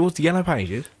 so what was yours? The Yellow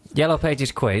Pages? Yellow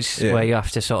Pages quiz, where you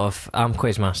have to sort of... I'm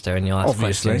quizmaster, and you'll ask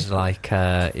questions like,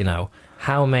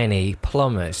 how many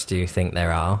plumbers do you think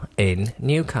there are in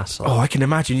Newcastle? Oh, I can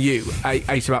imagine you,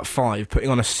 age about 5, putting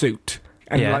on a suit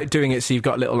and like doing it so you've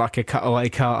got like a cutaway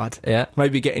card. Yeah.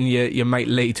 Maybe getting your mate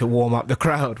Lee to warm up the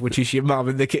crowd, which is your mum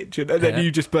in the kitchen, and then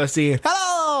you just bursting in,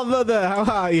 "Hello, mother, how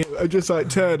are you?" And just like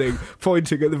turning,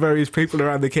 pointing at the various people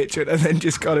around the kitchen, and then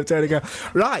just kind of turning and go,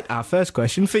 "Right, our first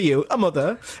question for you, a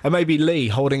mother," and maybe Lee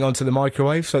holding onto the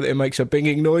microwave so that it makes a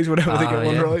binging noise whenever they get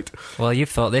one right. Well, you've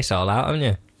thought this all out, haven't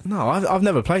you? No, I've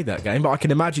never played that game, but I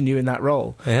can imagine you in that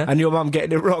role. Yeah. And your mum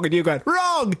getting it wrong, and you going,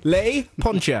 "Wrong, Lee!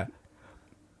 Punch her.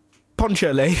 Punch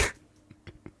her, Lee.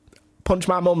 Punch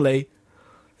my mum, Lee."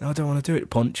 No, I don't want to do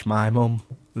it. Punch my mum,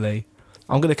 Lee.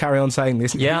 I'm going to carry on saying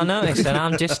this. Yeah, I noticed, and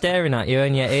I'm just staring at you,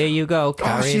 and yet here you go,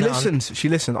 carrying on. She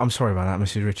listens. I'm sorry about that,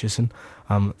 Mrs. Richardson.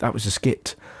 That was a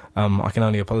skit. I can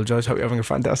only apologise. Hope you're having a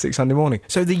fantastic Sunday morning.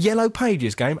 So the Yellow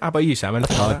Pages game. How about you, Sam?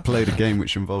 I played a game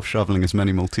which involved shoveling as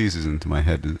many Maltesers into my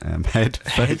head,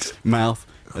 face, mouth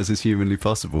as is humanly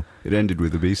possible. It ended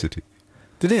with obesity.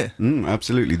 Did it?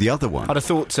 Absolutely. The other one. I'd have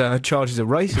thought charges of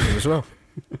racism as well.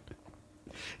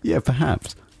 Yeah,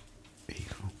 perhaps.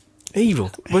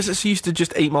 Evil. Was it so you used to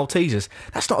just eat Maltesers?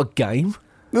 That's not a game.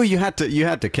 No, you had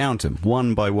to count them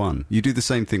one by one. You do the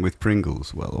same thing with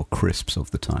Pringles, or crisps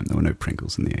of the time. There were no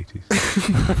Pringles in the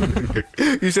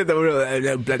 80s. You said there were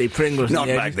no bloody Pringles. Not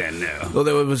in the back 80s. then, no. Well,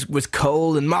 there was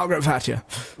Cole and Margaret Thatcher.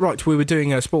 Right, we were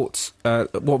doing sports.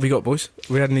 What have we got, boys?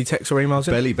 We had any texts or emails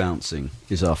in? Belly bouncing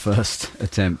is our first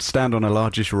attempt. Stand on a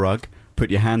largish rug,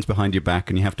 put your hands behind your back,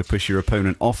 and you have to push your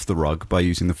opponent off the rug by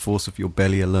using the force of your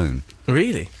belly alone.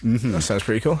 Really? Mm-hmm. That sounds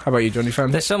pretty cool. How about you, Johnny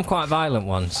Fan? There's some quite violent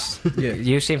ones. Yeah.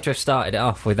 You seem to have started it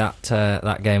off with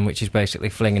that game, which is basically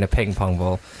flinging a ping pong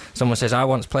ball. Someone says, "I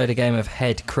once played a game of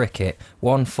head cricket.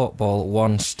 1 football,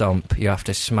 1 stump. You have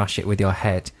to smash it with your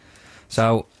head."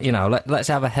 So, let's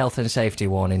have a health and safety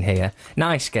warning here.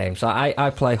 Nice games. Like I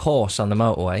play horse on the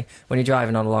motorway. When you're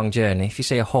driving on a long journey, if you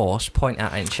see a horse, point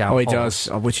at it and shout, "Oh, he horse."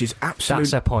 does," which is absolutely...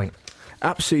 That's a point.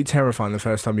 Absolutely terrifying the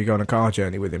first time you go on a car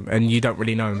journey with him, and you don't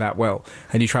really know him that well,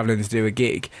 and you're travelling to do a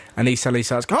gig, and he suddenly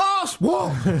starts, "Horse!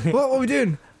 What? What are we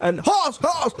doing?" And horse,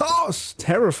 horse, horse!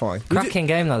 Terrifying. Cracking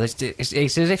game, though. It's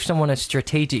as if someone has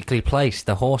strategically placed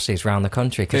the horses around the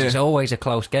country, because it's always a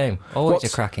close game. Always a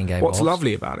cracking game. What's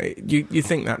lovely about it, you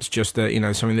think that's just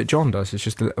something that John does. It's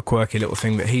just a quirky little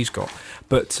thing that he's got.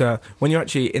 But when you're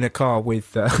actually in a car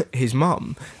with his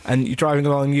mum, and you're driving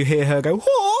along and you hear her go,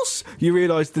 "Horse!" you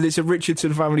realise that it's a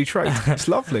Richardson family trait. It's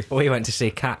lovely. We went to see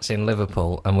Cats in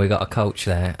Liverpool, and we got a coach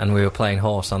there, and we were playing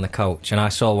horse on the coach, and I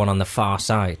saw one on the far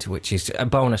side, which is a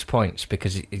bonus points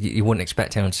because you wouldn't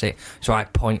expect anyone to see it. So I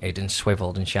pointed and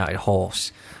swiveled and shouted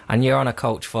 "horse," and you're on a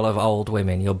coach full of old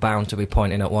women, you're bound to be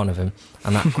pointing at one of them,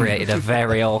 and that created a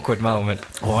very awkward moment.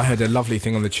 Oh, I heard a lovely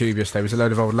thing on the tube yesterday. It was a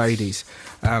load of old ladies.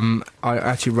 I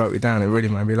actually wrote it down. It really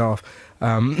made me laugh.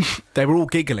 They were all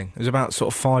giggling. There's about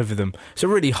sort of 5 of them. It's a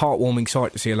really heartwarming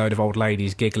sight to see a load of old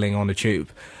ladies giggling on a tube.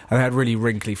 And they had really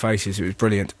wrinkly faces. It was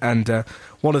brilliant. And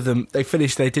one of them, they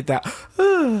did that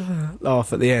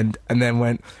laugh at the end, and then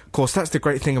went, "Of course, that's the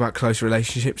great thing about close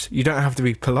relationships. You don't have to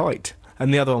be polite."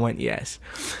 And the other one went, "Yes."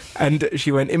 And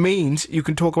she went, "It means you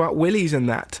can talk about willies and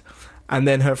that." And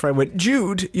then her friend went,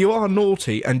 "Jude, you are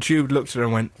naughty." And Jude looked at her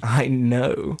and went, "I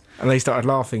know." And they started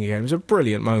laughing again. It was a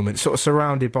brilliant moment, sort of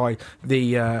surrounded by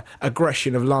the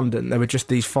aggression of London. There were just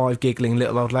these 5 giggling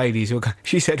little old ladies who were going,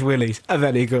 "She said willies.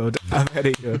 Very good.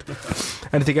 Very good."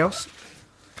 Anything else?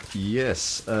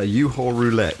 Yes, U-Haul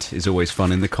roulette is always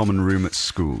fun in the common room at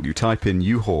school. You type in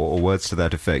U-Haul or words to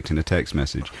that effect in a text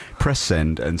message, press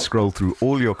send and scroll through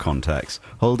all your contacts,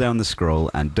 hold down the scroll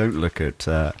and don't look and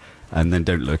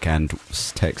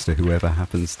text to whoever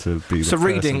happens to be the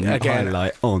reading person again,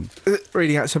 highlight on.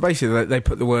 Reading out, so basically they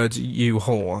put the words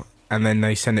U-Haul and then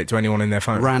they send it to anyone in their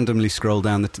phone. Randomly scroll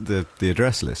down the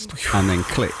address list and then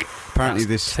click. Apparently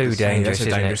That's too dangerous,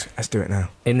 isn't it? Let's do it now.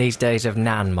 In these days of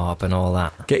Nan Mob and all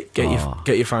that. Get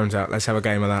your phones out. Let's have a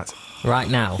game of that. Right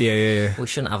now? Yeah. We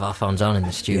shouldn't have our phones on in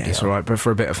the studio. Yeah, it's all right, but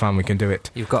for a bit of fun we can do it.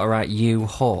 You've got to write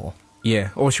U-Haul. Yeah,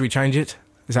 or should we change it?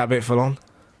 Is that a bit full on?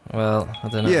 Well, I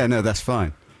don't know. Yeah, no, that's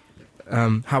fine.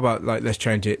 How about, let's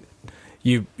change it.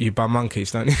 You bum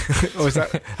monkeys, don't you? Or is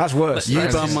that's worse. You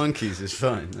bum monkeys is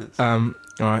fine. All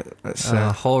right, let's...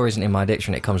 whore isn't in my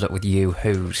dictionary. It comes up with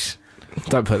you-who's.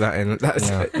 Don't put that in. That's,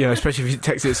 especially if you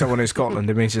text it to someone in Scotland,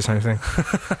 it means the same thing.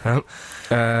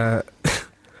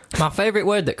 My favourite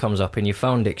word that comes up in your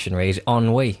phone dictionary is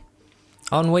ennui.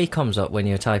 Ennui comes up when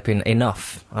you're typing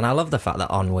enough, and I love the fact that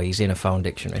ennui's in a phone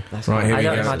dictionary. Right, here I we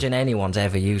don't go. imagine anyone's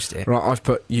ever used it. Right, I've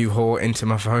put you whore into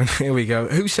my phone. Here we go.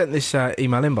 Who sent this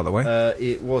email in, by the way?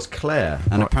 It was Claire,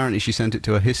 and Right. apparently she sent it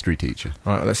to her history teacher.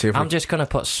 Right, let's see if I'm just going to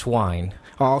put swine.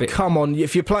 Oh, But- come on.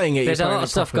 If you're playing it, There's you're a playing lot it of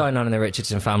stuff properly. going on in the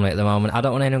Richardson family at the moment. I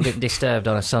don't want anyone getting disturbed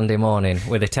on a Sunday morning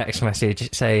with a text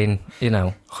message saying, you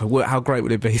know. Oh, how great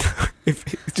would it be if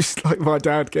just like my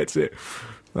dad gets it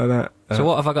like that? So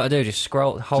what have I got to do? Just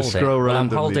hold it. scroll Well, I'm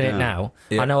randomly holding it down. now.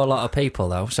 Yeah. I know a lot of people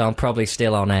though, so I'm probably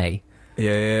still on A.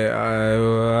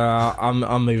 Yeah,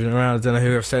 I'm moving around. I don't know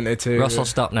who I've sent it to. Russell,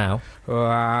 stop now.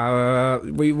 Tell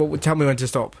me when to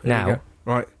stop. Here Now. we go.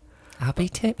 Right. Abby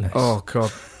Titmus. Oh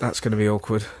God, that's going to be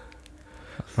awkward.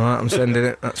 Right, I'm sending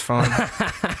it. That's fine.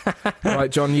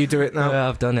 Right, John, you do it now. Yeah,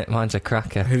 I've done it. Mine's a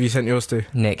cracker. Who have you sent yours to?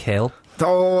 Nick Hill.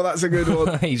 Oh, that's a good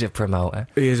one. He's a promoter.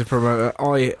 He is a promoter.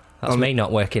 That's me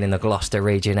not working in the Gloucester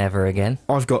region ever again.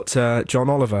 I've got John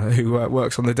Oliver, who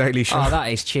works on the Daily Show. Oh,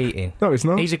 that is cheating. No, it's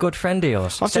not. He's a good friend of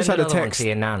yours. I've Send just had a another one text. to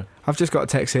your nan. I've just got a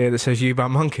text here that says you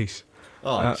about monkeys,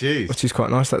 Oh, jeez. which is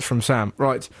quite nice. That's from Sam.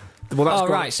 Right. Well, that's Oh,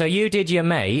 got- right, so you did your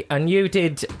mate, and you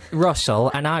did Russell,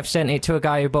 and I've sent it to a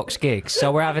guy who books gigs.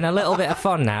 So we're having a little bit of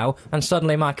fun now, and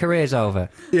suddenly my career's over.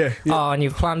 Yeah. Oh, and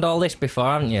you've planned all this before,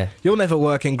 haven't you? You'll never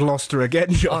work in Gloucester again,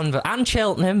 John. And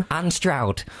Cheltenham, and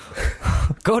Stroud.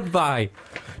 Goodbye.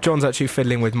 John's actually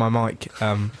fiddling with my mic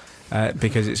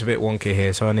because it's a bit wonky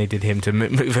here, so I needed him to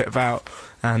move it about.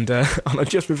 And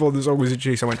just before the song was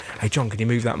introduced, I went, "Hey, John, can you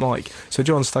move that mic?" So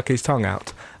John stuck his tongue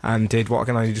out and did what I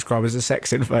can only describe as a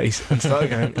sex in face and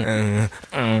started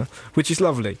going, which is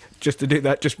lovely, just to do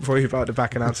that just before you're about to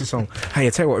back announce a song. Hey, I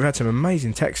tell you what, we've had some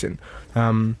amazing texting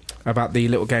about the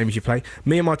little games you play.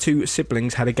 Me and my two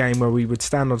siblings had a game where we would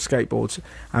stand on skateboards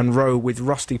and row with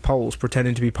rusty poles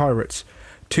pretending to be pirates.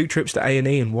 2 trips to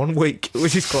A&E in 1 week,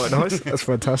 which is quite nice. That's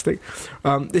fantastic.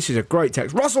 This is a great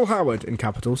text. Russell Howard in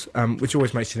capitals, which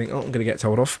always makes you think, oh, I'm going to get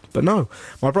told off. But no.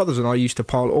 My brothers and I used to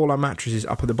pile all our mattresses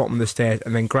up at the bottom of the stairs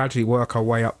and then gradually work our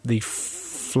way up the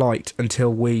flight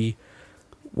until we...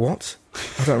 What?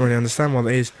 I don't really understand what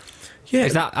that is. Yeah.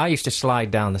 Is that I used to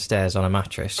slide down the stairs on a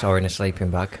mattress or in a sleeping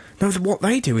bag. No, what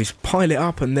they do is pile it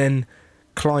up and then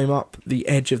climb up the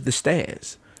edge of the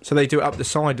stairs. So they do it up the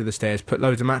side of the stairs, put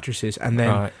loads of mattresses, and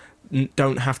then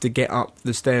don't have to get up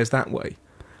the stairs that way.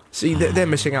 See, they're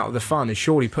missing out on the fun. Is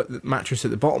surely put the mattress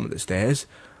at the bottom of the stairs,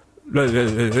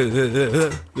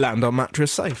 land on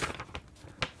mattress safe.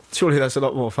 Surely that's a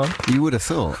lot more fun. You would have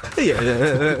thought.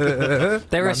 Yeah.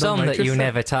 There are some that you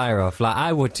never tire of. Like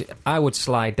I would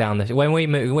slide down the when we're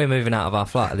moving out of our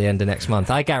flat at the end of next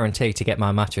month. I guarantee to get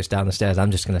my mattress down the stairs,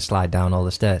 I'm just going to slide down all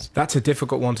the stairs. That's a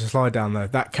difficult one to slide down, though.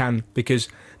 That can, because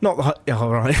not the...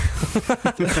 all right.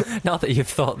 Not that you've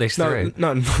thought this through.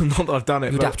 No, not that I've done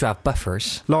it. You'd but have to have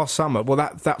buffers. last summer, well,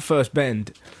 that first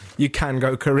bend, you can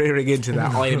go careering into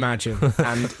that, I imagine,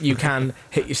 and you can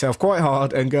hit yourself quite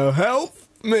hard and go, help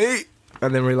me,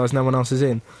 and then realise no one else is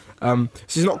in.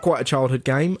 This is not quite a childhood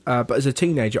game, but as a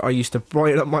teenager I used to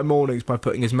brighten up my mornings by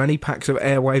putting as many packs of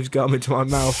airwaves gum into my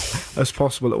mouth as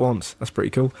possible at once. That's pretty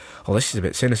cool. Oh, this is a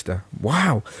bit sinister.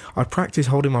 Wow. I'd practice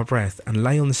holding my breath and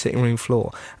lay on the sitting room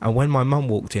floor, and when my mum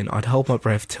walked in I'd hold my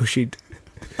breath till she'd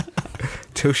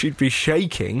be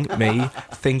shaking me,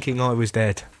 thinking I was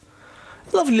dead.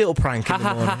 Lovely little prank in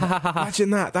the morning. Imagine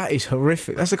that. That is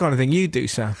horrific. That's the kind of thing you do,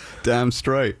 Sam. Damn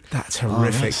straight. That's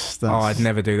horrific. that's- Oh, I'd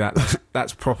never do that.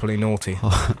 That's properly naughty.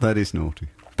 Oh, that is naughty.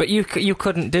 But you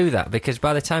couldn't do that because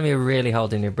by the time you were really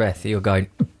holding your breath, you were going,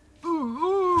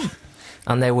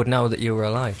 and they would know that you were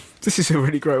alive. This is a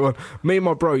really great one. Me and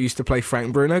my bro used to play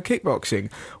Frank Bruno kickboxing.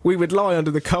 We would lie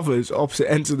under the covers opposite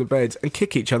ends of the beds and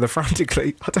kick each other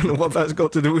frantically. I don't know what that's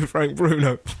got to do with Frank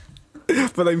Bruno.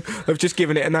 But they've just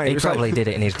given it a name. He It's probably like, did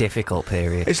it in his difficult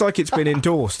period. it's like it's been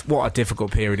endorsed. What a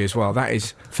difficult period as well. That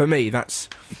is, for me, that,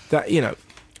 you know,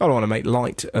 I don't want to make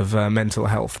light of mental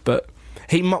health, but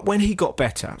when he got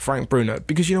better, Frank Bruno,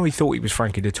 because, you know, he thought he was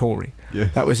Frankie Dettori. Yeah.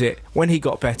 That was it. When he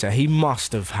got better, he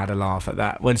must have had a laugh at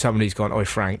that. When somebody's gone, "Oh,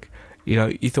 Frank, you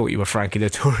know, you thought you were Frankie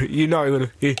Dettori." You know, he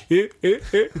would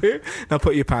have, now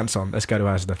put your pants on. Let's go to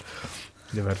Asda.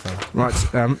 You've had fun.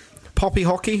 Right, Poppy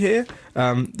Hockey here.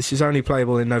 This is only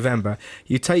playable in November.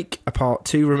 You take apart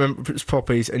 2 remembrance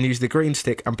poppies and use the green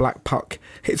stick and black puck.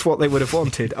 It's what they would have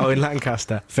wanted. Oh, in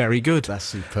Lancaster. Very good. That's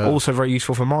superb. Also very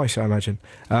useful for mice, I imagine.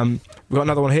 We've got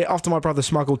another one here. After my brother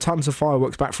smuggled tons of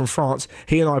fireworks back from France,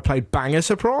 he and I played Banger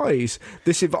Surprise.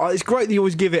 It's great that you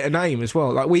always give it a name as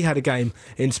well. Like, we had a game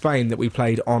in Spain that we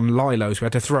played on lilos. We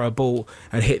had to throw a ball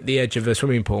and hit the edge of a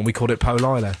swimming pool, and we called it Po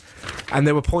Lilo. And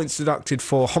there were points deducted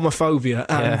for homophobia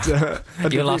and...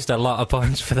 You lost a lot of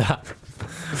points for that.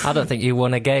 I don't think you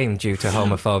won a game due to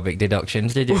homophobic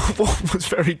deductions, did you? What was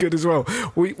very good as well,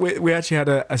 we actually had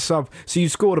a sub, so you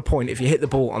scored a point if you hit the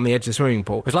ball on the edge of the swimming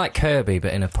pool. It was like Kirby,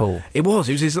 but in a pool. It was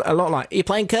a lot like, you're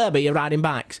playing Kirby, you're riding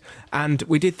bikes. And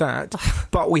we did that,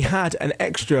 but we had an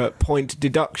extra point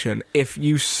deduction if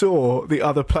you saw the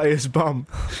other player's bum.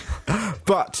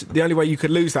 But the only way you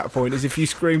could lose that point is if you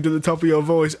screamed at the top of your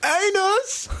voice,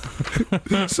 "Anus!"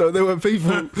 So there were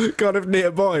people kind of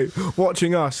nearby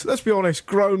watching us, let's be honest,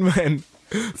 grown men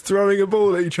throwing a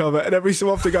ball at each other, and every so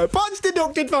often go, "Points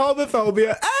deducted for homophobia,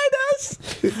 anus!"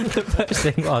 The first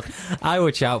thing was, I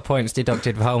would shout points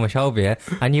deducted for homophobia,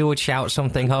 and you would shout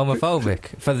something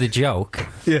homophobic for the joke.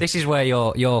 Yeah. This is where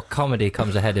your comedy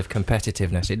comes ahead of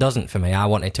competitiveness. It doesn't for me. I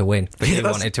wanted to win, but you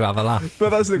wanted to have a laugh. But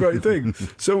that's the great thing.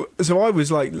 So I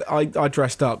was like, I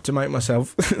dressed up to make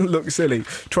myself look silly,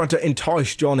 trying to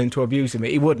entice John into abusing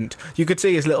me. He wouldn't. You could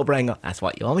see his little brain go, "That's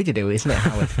what you want me to do, isn't it,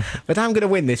 Howard? But I'm going to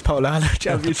win this Polar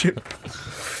Championship."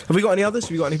 Have we got any others?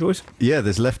 Have you got any boys? Yeah,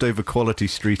 there's Leftover Quality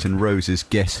Street and Rose's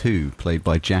Guess Who, played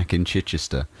by Jack in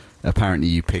Chichester. Apparently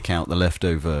you pick out the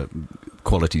leftover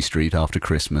Quality Street after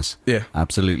Christmas. Yeah.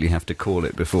 Absolutely have to call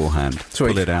it beforehand. Sweet.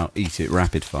 Pull it out, eat it,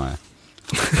 rapid fire.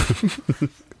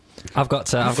 I've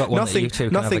got one that you two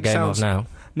can have a game of now.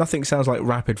 Nothing sounds like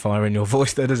rapid fire in your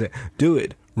voice there, does it? Do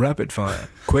it. Rapid fire.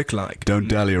 Quick like. Don't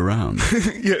dally around.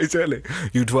 Yeah, exactly.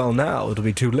 You dwell now, it'll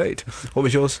be too late. What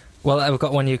was yours? Well, I've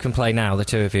got one you can play now, the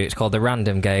two of you. It's called the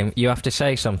random game. You have to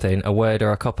say something, a word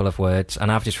or a couple of words,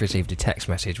 and I've just received a text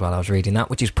message while I was reading that,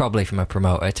 which is probably from a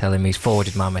promoter telling me he's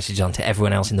forwarded my message on to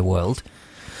everyone else in the world.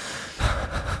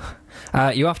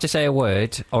 You have to say a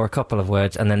word or a couple of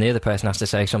words, and then the other person has to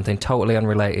say something totally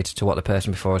unrelated to what the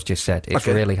person before has just said. It's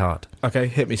really hard. Okay,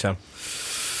 hit me, Sam.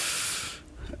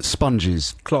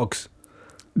 Sponges. Clogs.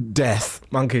 Death.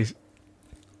 Monkeys.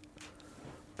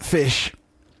 Fish.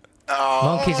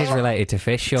 Monkeys is related to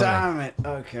fish, surely. Damn it.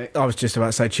 Okay. I was just about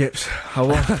to say chips. I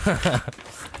won.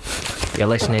 You're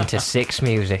listening to Six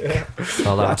Music.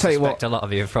 Although I tell you suspect what, a lot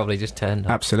of you have probably just turned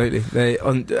off. Absolutely.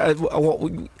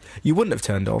 You wouldn't have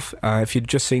turned off if you'd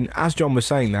just seen, as John was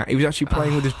saying that, he was actually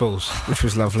playing with his balls, which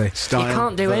was lovely. You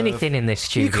can't do anything in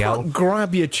this You studio. can't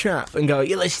grab your chap and go,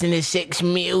 "You're listening to Six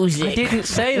Music." I didn't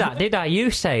say that, did I?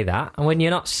 You say that, and when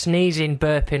you're not sneezing,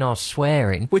 burping or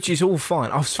swearing... Which is all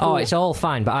fine. I've swore. Oh, it's all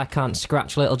fine, but I can't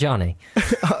scratch little Johnny.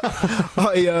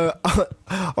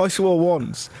 I swore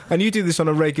once, and you do this on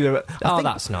a regular...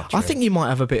 That's not true. I think you might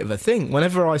have a bit of a thing.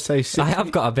 Whenever I say Six... I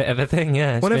have got a bit of a thing,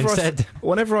 yeah.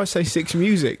 Whenever I say Six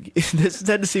Music, there's a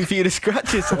tendency for you to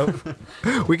scratch yourself.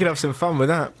 We could have some fun with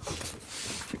that.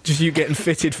 Just you getting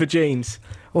fitted for jeans.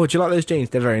 Oh, do you like those jeans?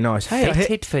 They're very nice. Hey,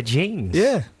 Fitted for jeans?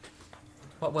 Yeah.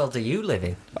 What world do you live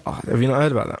in? Oh, have you not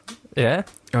heard about that? Yeah?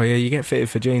 Oh, yeah, you get fitted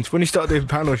for jeans. When you start doing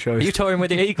panel shows... Are you touring with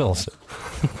the Eagles?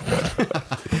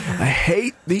 I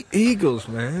hate the Eagles,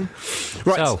 man.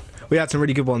 Right, So, we had some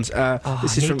really good ones.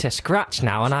 this is to scratch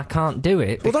now, and I can't do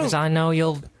it Well, because don't- I know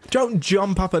you'll... Don't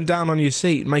jump up and down on your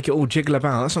seat and make it all jiggle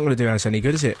about. That's not going to do us any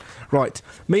good, is it? Right.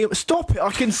 Stop it.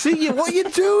 I can see you. What are you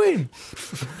doing?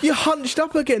 You're hunched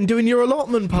up again doing your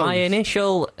allotment pose. My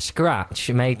initial scratch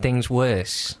made things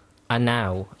worse, and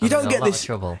now You I'm don't in get a lot this. of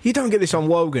trouble. You don't get this on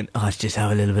Wogan. Oh, I just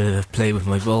have a little bit of a play with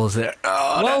my balls there.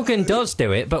 Oh, Wogan does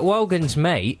do it, but Wogan's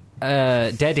mate,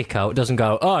 Dedicoat, doesn't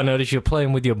go, "Oh, I notice you're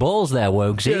playing with your balls there,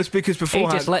 Wogsy." Yeah, it's because he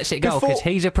beforehand- just lets it go because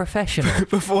he's a professional.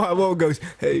 Before Wogan goes,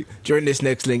 "Hey, during this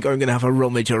next link, I'm going to have a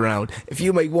rummage around. If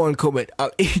you make one comment,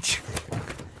 I'll eat you.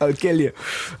 I'll kill you."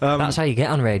 That's how you get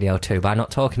on radio too, by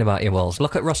not talking about your balls.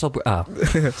 Look at Russell...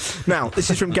 Now, this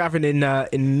is from Gavin in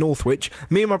Northwich.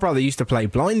 Me and my brother used to play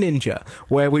Blind Ninja,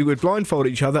 where we would blindfold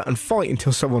each other and fight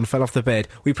until someone fell off the bed.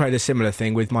 We played a similar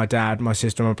thing with my dad, my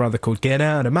sister and my brother called Get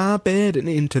Out of My Bed and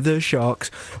Into the Sharks,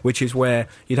 which is where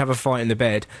you'd have a fight in the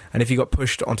bed, and if you got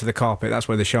pushed onto the carpet, that's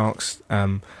where the sharks...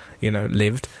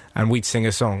 lived, and we'd sing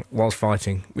a song whilst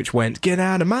fighting, which went, "Get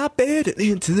out of my bed and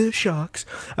into the sharks."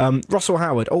 Russell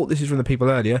Howard, this is from the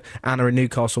people earlier, Anna in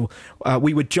Newcastle,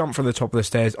 we would jump from the top of the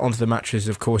stairs onto the mattress.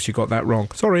 Of course, you got that wrong.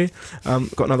 Sorry.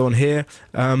 Got another one here.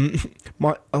 How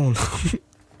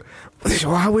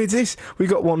weird is this? We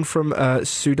got one from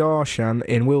Sudarshan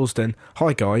in Willesden.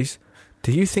 "Hi guys,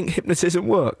 do you think hypnotism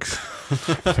works?"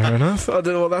 Fair enough. I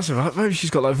don't know what that's about. Maybe she's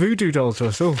got like voodoo dolls to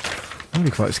us all. That'd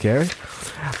be quite scary.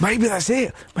 Maybe that's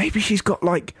it. Maybe she's got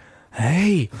like,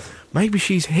 maybe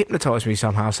she's hypnotised me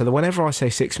somehow so that whenever I say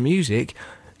Six Music,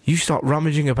 you start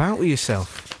rummaging about with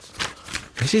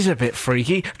yourself. This is a bit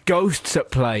freaky. Ghosts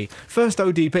at play. First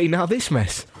ODB, now this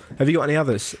mess. Have you got any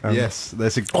others? Yes,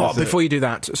 Before you do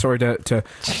that, sorry that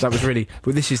was really...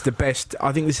 But this is the best...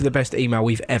 I think this is the best email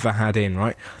we've ever had in,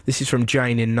 right? This is from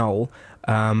Jane in Knoll.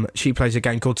 She plays a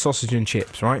game called Sausage and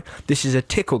Chips, right? This is a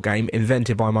tickle game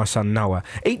invented by my son Noah.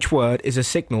 Each word is a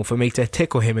signal for me to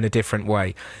tickle him in a different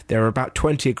way. There are about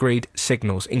 20 agreed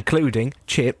signals, including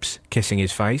chips, kissing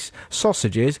his face,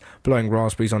 sausages, blowing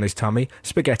raspberries on his tummy,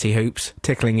 spaghetti hoops,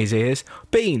 tickling his ears,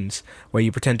 beans, where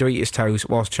you pretend to eat his toes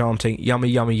whilst chanting, yummy,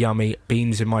 yummy, yummy,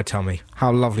 beans in my tummy.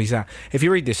 How lovely is that? If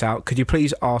you read this out, could you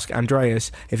please ask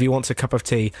Andreas if he wants a cup of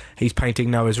tea? He's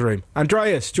painting Noah's room.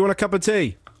 Andreas, do you want a cup of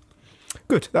tea?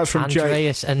 Good. That's from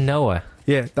Andreas and Noah.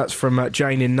 Yeah, that's from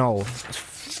Jane in Knoll.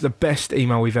 It's the best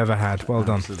email we've ever had. Well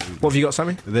done. Absolutely. What have you got,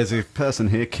 Sammy? There's a person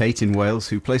here, Kate in Wales,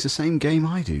 who plays the same game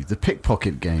I do, the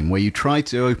pickpocket game, where you try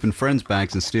to open friends'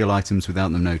 bags and steal items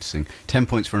without them noticing. 10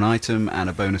 points for an item and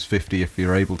a bonus 50 if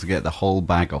you're able to get the whole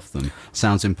bag off them.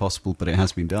 Sounds impossible, but it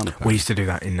has been done. Apparently. We used to do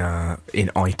that in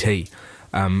IT.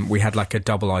 We had like a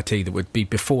double IT that would be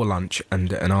before lunch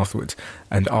and afterwards.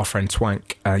 And our friend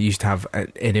Swank used to have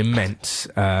an immense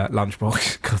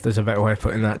lunchbox. God, there's a better way of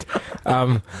putting that.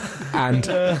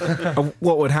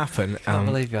 What would happen? I can't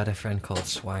believe you had a friend called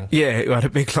Swank. Yeah, who had a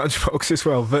big lunchbox as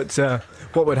well. But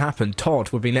what would happen? Todd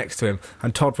would be next to him,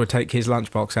 and Todd would take his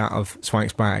lunchbox out of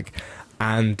Swank's bag.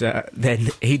 And then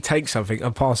he'd take something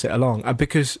and pass it along. And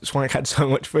because Swank had so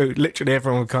much food, literally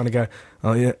everyone would kind of go,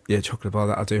 oh, yeah, chocolate bar,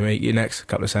 that'll do me. You next, a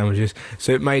couple of sandwiches.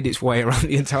 So it made its way around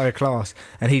the entire class.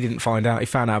 And he didn't find out. He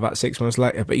found out about 6 months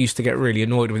later, but he used to get really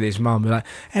annoyed with his mum. Like,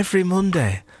 every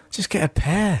Monday, just get a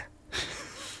pear.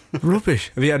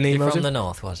 Rubbish. Have you had any emails? From the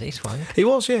north, was he, Swank? He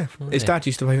was, yeah. His dad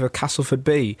used to play for Castleford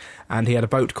B, and he had a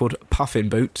boat called Puffin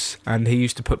Boots, and he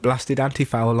used to put blasted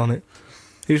anti-foul on it.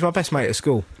 He was my best mate at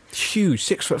school. Huge,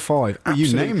 6'5".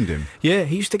 You named him? Yeah,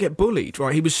 he used to get bullied,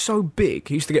 right? He was so big,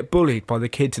 he used to get bullied by the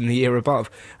kids in the year above,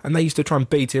 and they used to try and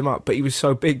beat him up, but he was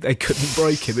so big they couldn't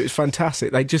break him. It was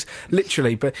fantastic. They just,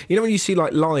 literally, but you know when you see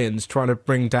like lions trying to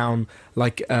bring down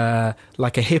like a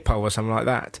hippo or something like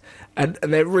that, and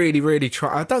they're really, really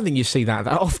trying. I don't think you see that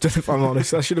often, if I'm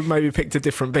honest. I should have maybe picked a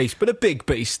different beast, but a big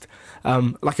beast,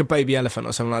 like a baby elephant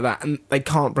or something like that, and they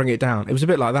can't bring it down. It was a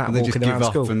bit like that, And they walking just around give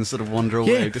up school. and sort of wander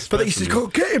away. Yeah, but they used to go,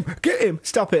 get him,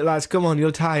 stop it, lads, come on,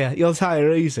 you'll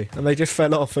tire easy. And they just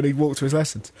fell off and he'd walk to his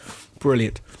lessons.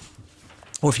 Brilliant.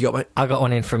 What have you got, mate? I got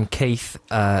one in from Keith.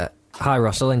 Hi,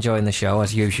 Russell, enjoying the show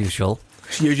as usual.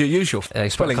 Usual.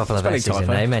 He's put a couple of S's in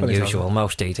there. He meant usual.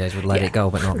 Most DJs would let it go,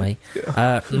 but not me.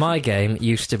 My game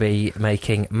used to be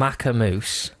making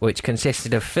maca-mousse, which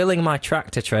consisted of filling my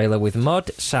tractor trailer with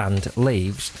mud, sand,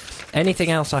 leaves,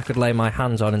 anything else I could lay my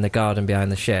hands on in the garden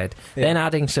behind the shed, then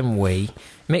adding some wee,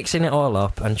 mixing it all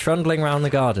up and trundling around the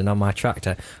garden on my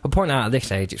tractor. I'll point out at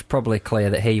this age it's probably clear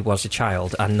that he was a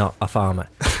child and not a farmer.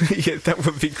 Yeah, that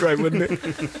would be great, wouldn't it?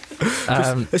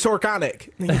 It's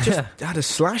organic. You just had a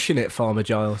slash in it, Farmer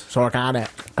Giles. It's organic.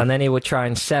 And then he would try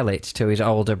and sell it to his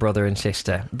older brother and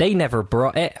sister. They never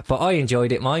brought it, but I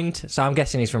enjoyed it, mind. So I'm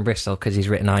guessing he's from Bristol because he's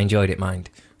written I enjoyed it, mind.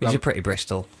 Which is a pretty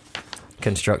Bristol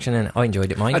construction, and I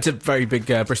enjoyed it, mind. That's a very big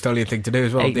Bristolian thing to do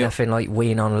as well. Ain't nothing like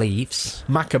weeing on leaves.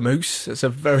 Maca-mousse. That's a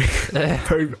very,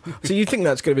 very... So you think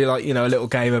that's going to be like, you know, a little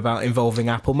game about involving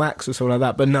Apple Macs or something like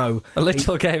that, but no. A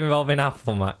little game involving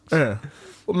Apple Macs.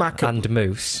 Well, And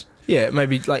mousse. Yeah,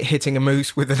 maybe like hitting a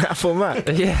moose with an Apple Mac.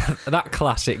 Yeah, that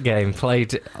classic game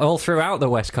played all throughout the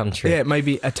West Country. Yeah,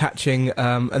 maybe attaching,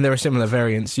 and there are similar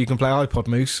variants. You can play iPod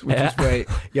Moose, which is where you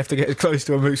have to get as close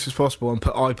to a moose as possible and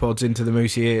put iPods into the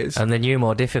moosey ears. And the new,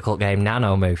 more difficult game,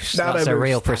 Nano Moose. That's a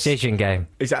real precision game.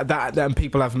 Exactly, that, and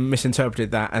people have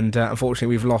misinterpreted that, and unfortunately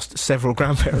we've lost several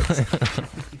grandparents.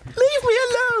 Leave me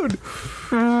alone!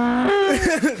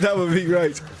 That would be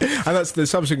great. And that's the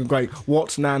subsequent great,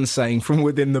 what's Nan saying from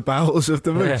within the bowels of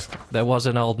the moose? Yeah, there was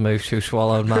an old moose who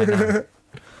swallowed my nan.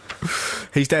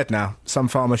 He's dead now. Some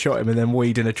farmer shot him and then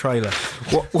weed in a trailer.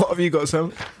 What have you got,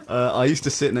 Sam? I used to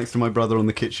sit next to my brother on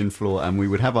the kitchen floor, and we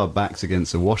would have our backs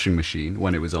against a washing machine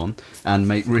when it was on and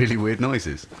make really weird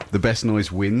noises. The best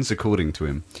noise wins, according to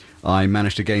him. I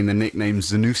managed to gain the nickname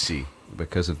Zanussi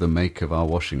because of the make of our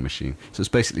washing machine. So it's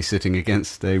basically sitting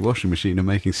against a washing machine and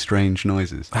making strange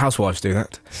noises. Housewives do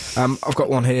that. I've got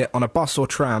one here. On a bus or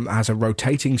tram that has a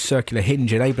rotating circular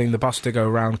hinge enabling the bus to go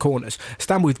around corners.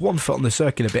 Stand with 1 foot on the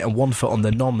circular bit and 1 foot on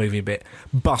the non-moving bit.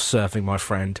 Bus surfing, my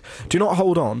friend. Do not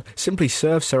hold on. Simply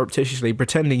serve surreptitiously,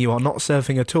 pretending you are not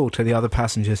surfing at all to the other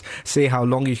passengers. See how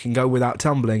long you can go without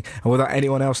tumbling and without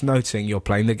anyone else noticing you're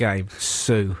playing the game.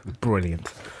 Sue.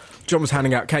 Brilliant. John was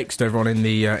handing out cakes to everyone in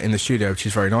the studio, which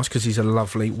is very nice because he's a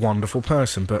lovely, wonderful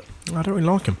person, but I don't really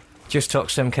like him. Just took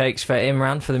some cakes for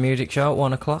Imran for the music show at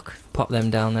 1 o'clock. Pop them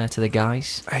down there to the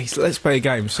guys. Hey, so let's play a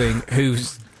game, seeing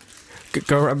who's...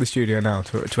 Go around the studio now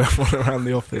to everyone around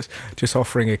the office, just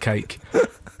offering a cake.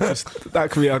 That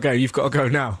could be our game. You've got to go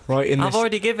now, right? I've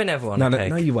already given everyone no, a no, cake.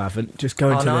 no, you haven't. Just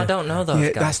go into no, the... I don't know those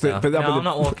Yeah, guys. that's the- no, I'm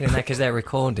not walking in there because they're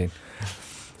recording.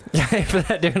 If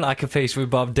they're doing like a piece with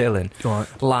Bob Dylan Right.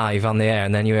 live on the air,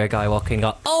 and then you hear a guy walking and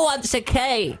go, "Oh, wants a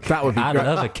cake." That would be I'd great.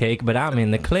 love a cake, but I'm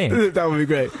in the clean. That would be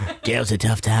great. Jail's a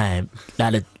tough time.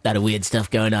 Lot of weird stuff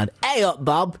going on. Hey up,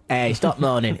 Bob. Hey, stop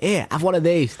moaning. Here, have one of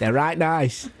these. They're right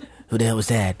nice. Who the hell was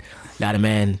that?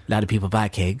 Lot of people buy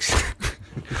cakes.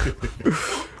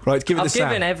 Right, give it I've to Sam.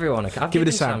 given everyone a cake. I've Give it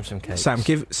given to Sam. Sam some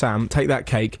cakes. Sam, take that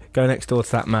cake, go next door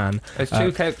to that man. There's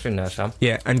 2 cakes in there, Sam.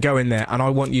 Yeah, and go in there, and I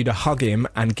want you to hug him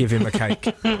and give him a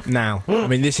cake. Now, I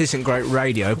mean, this isn't great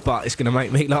radio, but it's going to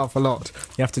make me laugh a lot.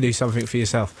 You have to do something for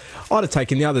yourself. I'd have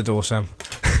taken the other door, Sam.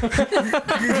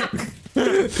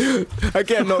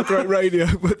 Again, not great radio,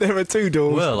 but there are 2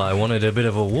 doors. Well, I wanted a bit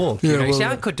of a walk. Yeah, You know, well, see,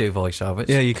 I could do voiceovers.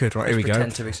 Yeah, you could. Right, here we go.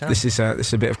 Pretend to be Sam. This is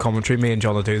a bit of commentary. Me and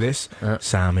John will do this.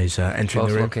 Sam is entering Both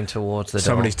the room. looking towards the door.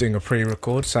 Somebody's doing a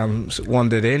pre-record. Sam's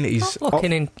wandered in. He's Not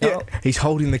looking in. Yeah, Oh. he's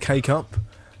holding the cake up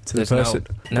to There's the person.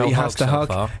 no that he has hug to so hug.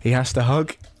 far. He has to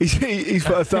hug. He's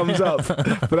put a thumbs up,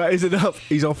 but that isn't enough.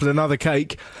 He's offered another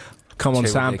cake. Come on, Too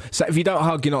Sam. big. So if you don't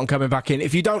hug, you're not coming back in.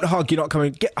 If you don't hug, you're not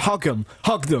coming. Hug them.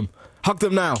 Hug them. Hug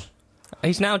them now.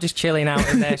 He's now just chilling out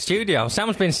in their studio.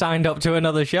 Sam's been signed up to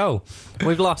another show.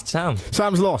 We've lost Sam.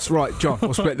 Sam's lost. Right, John.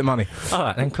 We'll split the money. All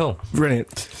right, then, cool.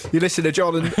 Brilliant. You listen to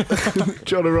John and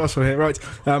John and Russell here, right?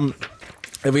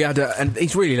 We had, and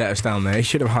he's really let us down there. He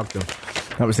should have hugged them.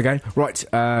 That was the game. Right,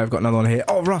 I've got another one here.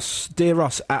 Oh, Russ, dear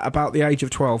Russ, at about the age of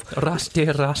 12. Russ,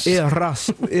 dear Russ. Yeah,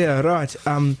 Russ. Yeah, right.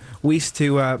 We used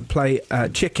to play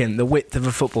chicken the width of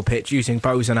a football pitch using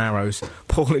bows and arrows.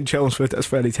 Paul in Chelmsford, that's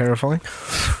fairly terrifying.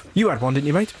 You had one, didn't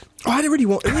you, mate? I had a really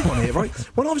one here, right?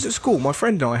 When I was at school, my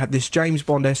friend and I had this James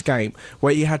Bond-esque game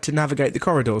where you had to navigate the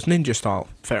corridors, ninja style,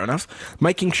 fair enough,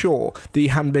 making sure that you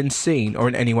hadn't been seen or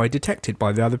in any way detected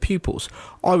by the other pupils.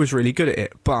 I was really good at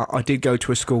it, but I did go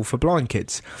to a school for blind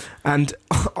kids, and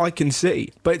I can see,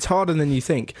 but it's harder than you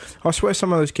think. I swear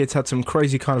some of those kids had some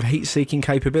crazy kind of heat-seeking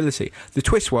capability. The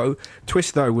twist,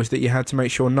 though, was that you had to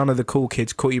make sure none of the cool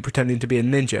kids caught you pretending to be a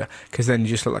ninja, because then you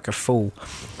just look like a fool.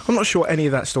 I'm not sure any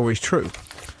of that story is true.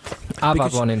 I've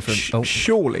Because had one in from...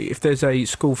 surely, if there's a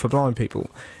school for blind people,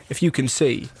 if you can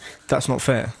see, that's not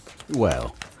fair.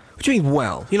 Well, What do you mean,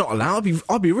 well? You're not allowed.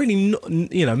 I'd be really,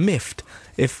 miffed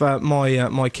if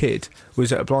my kid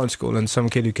was at a blind school and some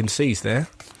kid who can see's there.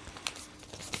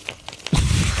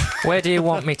 Where do you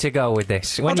want me to go with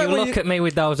this? When you don't want look you- at me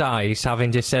with those eyes,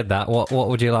 having just said that, what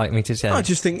would you like me to say? I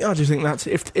just think that's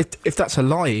if that's a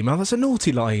lie email, that's a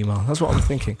naughty lie email. That's what I'm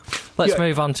thinking. Let's Yeah.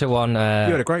 move on to one You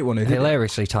had a great one, didn't you?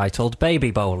 hilariously titled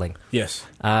Baby Bowling. Yes.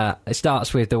 It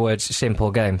starts with the words simple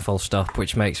game, full stop,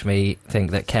 which makes me think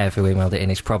that Kev, who emailed it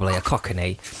in, is probably a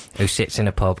cockney who sits in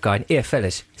a pub going, "Here,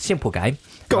 fellas, simple game.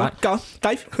 Go right? on, go on,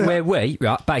 Dave. Where we,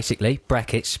 right, basically,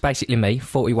 brackets, basically me,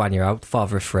 41-year-old,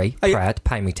 father of 3, Hey, proud,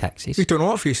 pay me taxes. You're doing all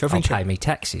right for yourself, I'll ain't you? pay me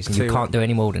taxes, and Tell you you can't do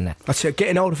any more than that. I said,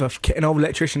 getting old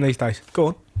electrician these days. Go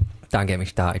on. Don't get me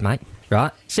started, mate.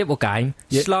 Right, simple game.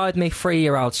 Yep. Slide me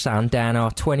 3-year-old son down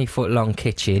our 20-foot-long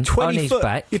kitchen 20 on his foot.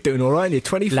 back. You're doing all right, aren't you?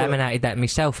 20 foot. Laminated that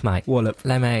myself, mate. Wallop.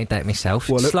 Laminated that myself.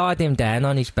 Wallop. Slide him down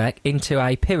on his back into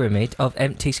a pyramid of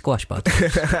empty squash buds.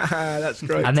 That's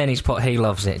great. And then he's put "he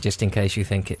loves it," just in case you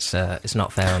think it's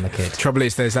not fair on the kid. Trouble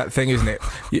is, there's that thing, isn't it?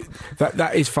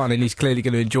 That is fun, and he's clearly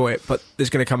going to enjoy it. But there's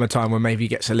going to come a time when maybe he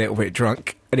gets a little bit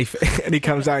drunk, and he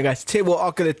comes out and goes, "Tell you what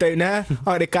I'm going to do now? I'm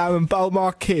going to go and bowl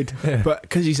my kid." But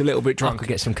because he's a little bit I drunk, could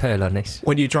get some curl on this.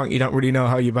 when you're drunk, you don't really know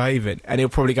how you're behaving, and he'll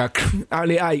probably go,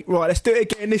 "Only 8. Right, let's do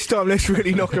it again this time. Let's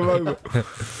really knock him over."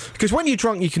 Because when you're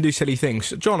drunk, you can do silly things.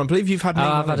 John, I believe you've had.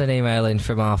 I've had an email in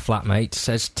from our flatmate.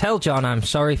 Says, "Tell John I'm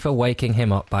sorry for waking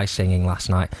him up by singing last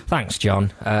night." Thanks,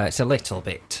 John. It's a little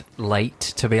bit late,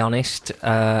 to be honest.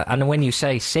 And when you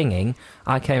say singing,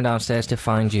 I came downstairs to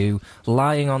find you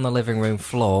lying on the living room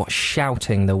floor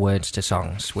shouting the words to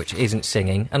songs, which isn't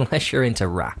singing unless you're into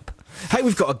rap. Hey,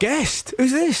 we've got a guest.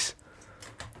 Who's this?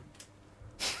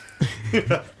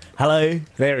 Hello.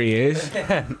 There he is.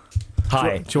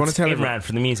 Hi. Do you want to tell everyone? Imran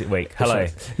from the Music Week. Hello.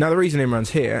 Now, the reason Imran's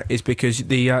here is because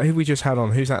the who we just had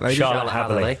on. Who's that lady? Charlotte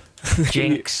Hatherley.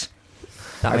 Jinx.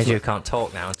 That means you can't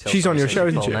talk now until She's on your show,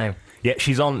 somebody isn't says your she? full name. Yeah,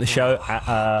 she's on the show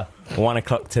at 1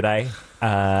 o'clock today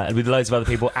with loads of other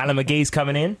people. Alan McGee's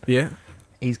coming in. Yeah.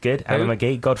 He's good. Who? Alan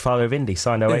McGee, Godfather of Indie,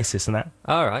 signed Oasis and that.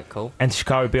 All right, cool. And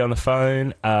Shikari will be on the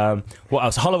phone. What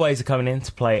else? Holloways are coming in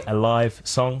to play a live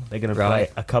song. They're going to Right.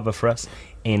 play a cover for us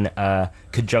in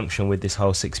conjunction with this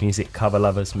whole Six Music Cover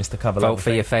Lovers, Mr. Cover Vote Lover for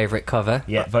thing. your favourite cover.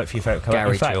 Yeah, vote for your favourite cover.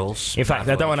 Gary in fact, Jules. In fact,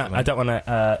 I I've don't voted want for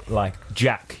to. me. Like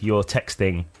jack your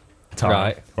texting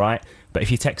time, right? But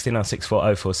if you text in on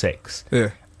 64046,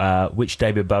 which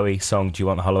David Bowie song do you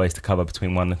want the Holloways to cover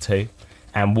between 1 and 2,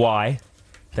 and why?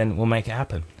 Then we'll make it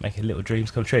happen. Make your little dreams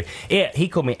come true. Yeah, he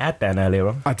called me Adnan earlier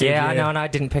on. I know, and I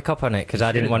didn't pick up on it because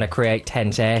I didn't want to create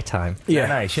tense airtime. Yeah,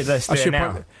 no, let's do it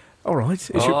now. All right. This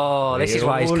is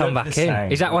why he's come back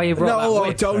in. Is that why you brought that No,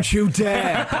 whip? don't you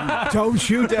dare. Don't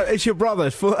you dare. It's your brother,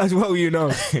 as well you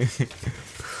know.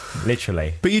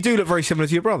 Literally. But you do look very similar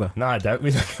to your brother. No, I don't.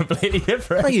 We look completely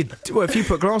different. Well, if you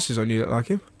put glasses on, you look like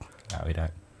him. No, we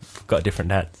don't. Got different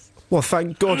dads. Well,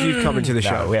 thank God you've come into the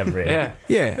show. No, we haven't really.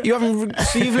 Yeah, you haven't.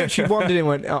 So you've literally wandered in and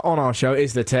went, on our show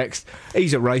is the text,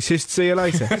 he's a racist, see you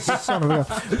later. Son of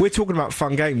a... We're talking about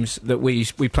fun games that we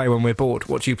play when we're bored.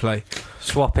 What do you play?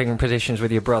 Swapping positions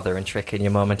with your brother and tricking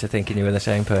your mum into thinking you were the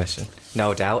same person.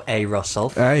 No doubt. Russell.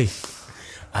 Hey.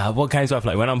 What games do I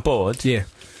play? When I'm bored? Yeah.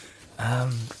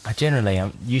 I'm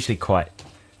usually quite...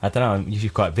 I don't know, I'm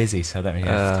usually quite busy, so I don't really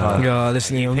have time. Yeah,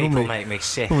 listen, People make me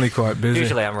sick. Normally quite busy.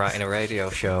 Usually I'm writing a radio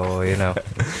show or,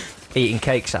 eating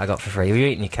cakes that I got for free. Were you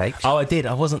eating your cakes? Oh, I did.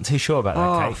 I wasn't too sure about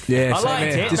that cake. Yeah, I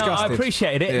liked it. No, I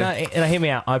appreciated it. Yeah. No, hear me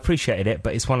out. I appreciated it,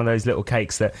 but it's one of those little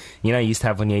cakes that, you used to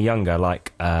have when you're younger,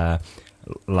 like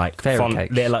fairy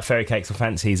cakes. They're like fairy cakes or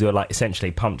fancies who are like essentially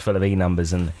pumped full of E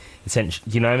numbers and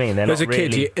essentially, you know what I mean? They're as a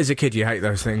kid, you hate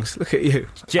those things. Look at you.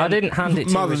 I didn't hand it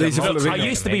to Mother, these are full of I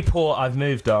used to be poor. I've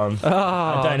moved on.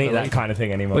 I don't eat that kind of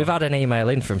thing anymore. We've had an email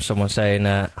in from someone saying,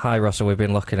 "Hi Russell, we've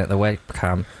been looking at the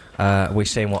webcam. We've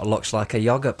seen what looks like a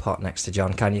yoghurt pot next to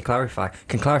John. Can you clarify?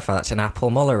 Can clarify that's an apple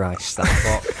muller ice that I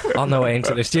bought on the way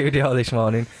into the studio this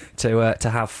morning to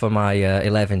have for my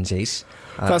 11sies.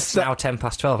 It's now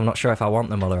 12:10. I'm not sure if I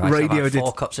want the muller ice. I've had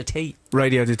 4 cups of tea.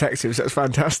 Radio detectives, that's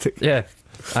fantastic. Yeah.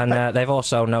 And they've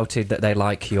also noted that they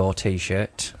like your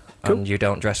T-shirt. Cool. And you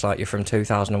don't dress like you're from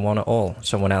 2001 at all.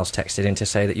 Someone else texted in to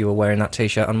say that you were wearing that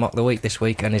T-shirt on Mock the Week this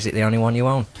week, and is it the only one you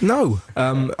own? No.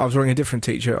 I was wearing a different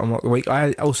T-shirt on Mock the Week.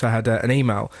 I also had an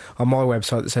email on my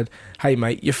website that said, hey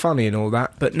mate, you're funny and all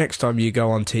that, but next time you go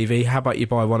on TV, how about you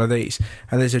buy one of these?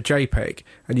 And there's a JPEG,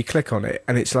 and you click on it,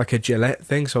 and it's like a Gillette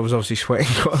thing, so I was obviously sweating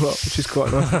quite a lot, which is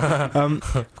quite nice.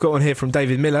 I've got one here from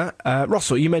David Miller.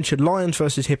 Russell, you mentioned lions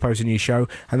versus hippos in your show,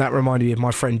 and that reminded me of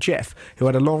my friend Jeff, who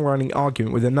had a long-running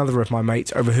argument with another of my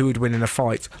mates over who would win in a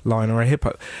fight, lion or a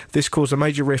hippo. This caused a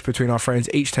major rift between our friends,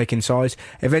 each taking sides.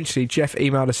 Eventually, Jeff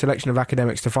emailed a selection of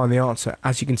academics to find the answer.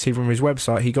 As you can see from his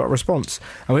website, he got a response.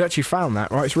 And we actually found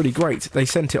that, right? It's really great. They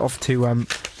sent it off to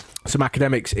some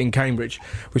academics in Cambridge,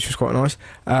 which was quite nice.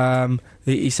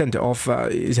 He sent it off,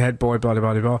 his head boy, blah,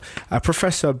 blah, blah, blah.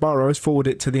 Professor Burrows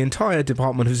forwarded it to the entire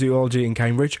Department of Zoology in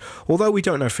Cambridge. Although we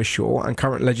don't know for sure, and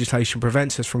current legislation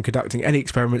prevents us from conducting any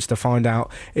experiments to find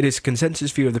out, it is a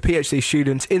consensus view of the PhD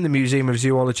students in the Museum of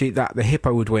Zoology that the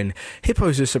hippo would win.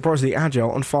 Hippos are surprisingly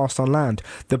agile and fast on land.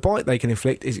 The bite they can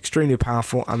inflict is extremely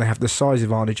powerful, and they have the size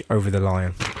advantage over the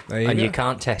lion. You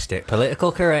can't test it.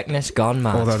 Political correctness gone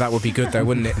mad. Although that would be good though,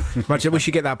 wouldn't it? Imagine we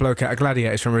should get that bloke out of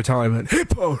Gladiators from retirement.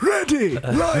 Hippo, ready!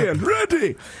 Lion,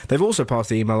 ready! They've also passed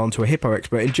the email on to a hippo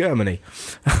expert in Germany.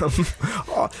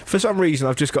 For some reason,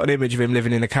 I've just got an image of him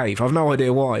living in a cave. I've no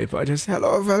idea why, but I just,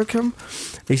 hello, welcome.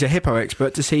 He's a hippo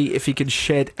expert to see if he can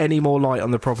shed any more light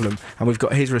on the problem. And we've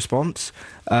got his response.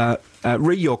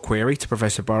 Read your query to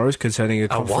Professor Burrows concerning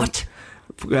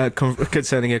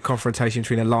concerning a confrontation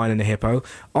between a lion and a hippo.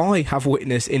 I have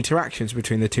witnessed interactions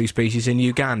between the two species in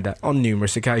Uganda on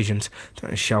numerous occasions.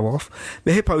 Don't show off.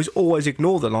 The hippos always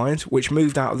ignore the lions, which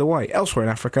moved out of the way. Elsewhere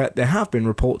in Africa, there have been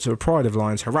reports of a pride of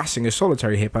lions harassing a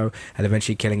solitary hippo and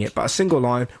eventually killing it, but a single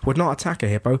lion would not attack a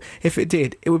hippo. If it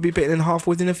did, it would be bitten in half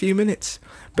within a few minutes.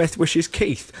 Best wishes,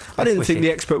 Keith. I didn't think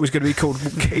the expert was going to be called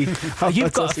Keith.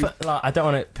 You've got I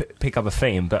don't want to pick up a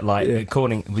theme, but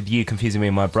according with you confusing me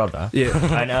and my brother,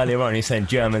 and earlier on you're saying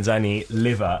Germans only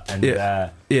liver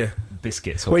and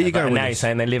biscuits. Where are you going? And now you're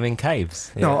saying they live in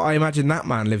caves. No, I imagine that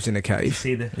man lives in a cave. You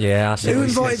see the I see. Who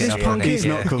invited this punk in? He's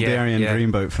not called the Aryan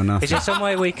Dreamboat for nothing. Is there some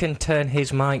way we can turn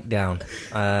his mic down?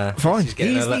 Fine.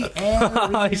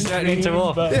 He's turning to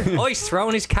walk. Oh, he's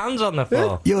throwing his cans on the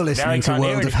floor. You're listening to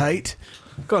World of Hate.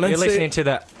 Go on, You're listening to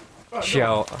that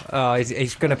show. Oh,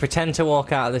 he's going to pretend to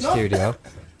walk out of the studio.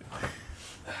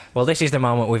 Well, this is the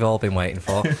moment we've all been waiting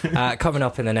for. Coming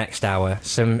up in the next hour,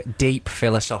 some deep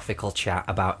philosophical chat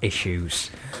about issues.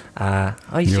 He's You're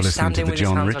just listening to standing the with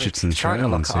Jon his hands Richardson on his, trying to show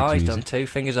on look. Six He's Music. done 2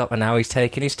 fingers up, and now he's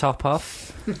taking his top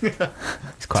off.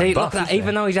 It's quite See, buff, look, that,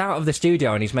 even though he's out of the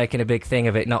studio and he's making a big thing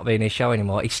of it not being his show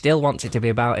anymore, he still wants it to be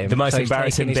about him. The most so he's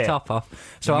embarrassing taking his bit. top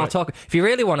off. So I'll talk. If you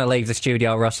really want to leave the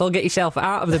studio, Russell, get yourself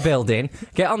out of the building,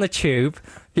 get on the tube.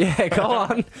 Yeah, go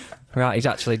on. Right, he's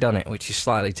actually done it, which is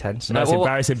slightly tense. The most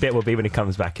embarrassing bit will be when he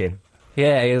comes back in.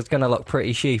 Yeah, he was going to look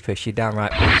pretty sheepish. You're damn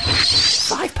right.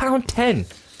 £5.10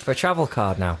 for a travel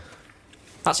card now.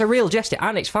 That's a real gesture,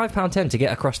 and it's £5.10 to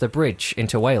get across the bridge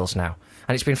into Wales now.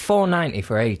 And it's been £4.90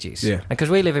 for ages. Yeah. And because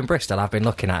we live in Bristol, I've been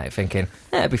looking at it thinking,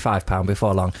 it'll be £5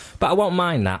 before long. But I won't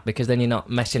mind that, because then you're not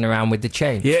messing around with the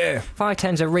change. Yeah.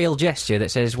 £5.10's a real gesture that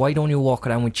says, why don't you walk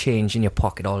around with change in your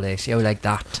pocket all day? See how you like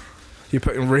that? You're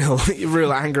putting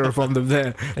real anger upon them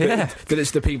there. Yeah. That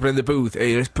it's the people in the booth.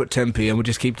 Hey, let's put 10p and we'll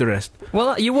just keep the rest.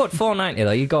 Well, you would £4.90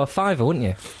 though. You'd go a fiver, wouldn't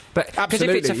you? But because if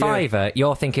it's a fiver,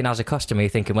 you're thinking as a customer, you're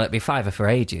thinking, well, it'd be fiver for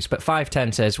ages. But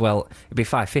 5.10 says, well, it'd be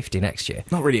 £5.50 next year.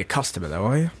 Not really a customer though,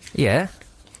 are you? Yeah.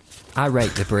 I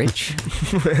rate the bridge.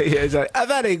 Yeah, it's like,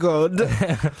 very good.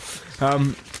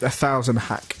 1,000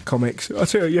 hack comics. I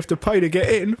tell you have to pay to get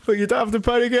in, but you don't have to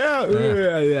pay to get out.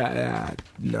 Yeah.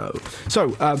 No.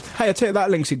 So, hey, I tell you,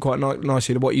 that links in quite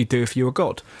nicely to what you do if you were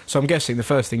God. So I'm guessing the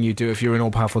first thing you do if you're an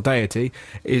all-powerful deity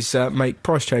is make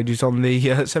price changes on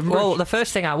the Severn Bridge. Well, the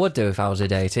first thing I would do if I was a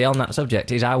deity on that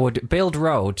subject is I would build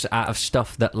roads out of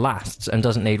stuff that lasts and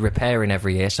doesn't need repairing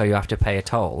every year, so you have to pay a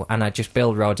toll. And I'd just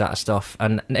build roads out of stuff,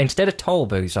 and instead of toll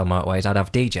booths on motorways, I'd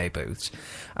have DJ booths.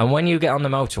 And when you get on the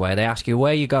motorway, they ask you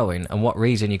where you're going and what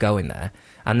reason you're going there,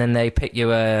 and then they pick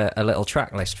you a little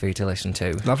track list for you to listen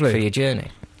to. Lovely. For your journey.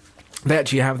 They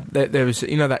actually have, there was,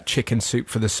 that chicken soup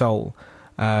for the soul,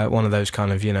 one of those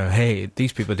kind of, hey,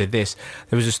 these people did this.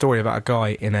 There was a story about a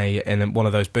guy in one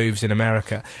of those booths in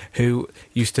America who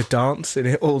used to dance in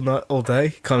it all night, all day.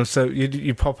 Kind of, so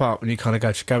you pop up and you kind of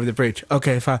go over the bridge.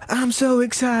 Okay, fine. I'm so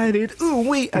excited. Ooh,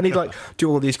 wee. And he'd like do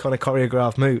all these kind of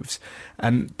choreographed moves.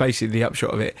 And basically the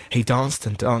upshot of it, he danced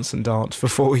and danced and danced for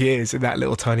 4 years in that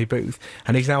little tiny booth.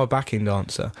 And he's now a backing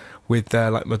dancer with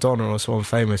like Madonna or someone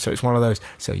famous. So it's one of those,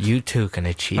 so you too can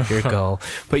achieve your goal.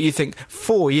 But you think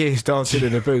 4 years dancing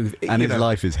in a booth. And his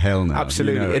life is hell now.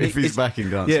 Absolutely. If he's backing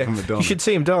dancing for Madonna. You should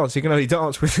see him dance. He can only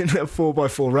dance within a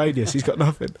 4x4 radius. He's got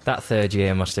nothing. That third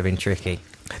year must have been tricky.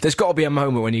 There's got to be a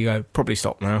moment when you go, probably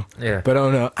stop now. Yeah. But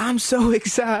oh no, I'm so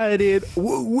excited.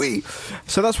 Woo-wee.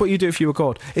 So that's what you do if you were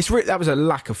God. That was a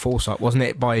lack of foresight, wasn't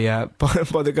it, by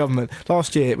the government.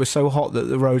 Last year it was so hot that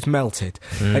the roads melted.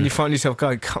 And you find yourself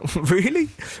going, really?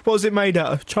 What was it made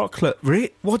out of? Chocolate.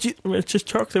 Really? It's just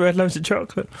chocolate, red loads of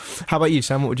chocolate. How about you,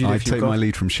 Sam? What would you do I'd if you were take God? my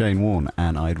lead from Shane Warne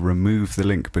and I'd remove the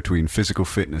link between physical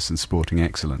fitness and sporting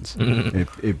excellence.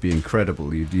 It'd be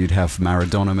incredible. You'd have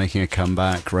Maradona making a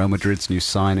comeback. Real Madrid's new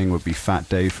signing would be Fat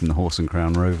Dave from the Horse and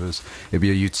Crown Rovers.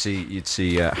 You'd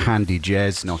see Handy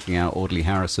Jez knocking out Audley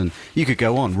Harrison. You could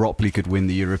go on. Ropley could win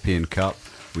the European Cup.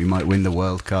 We might win the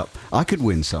World Cup. I could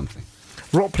win something.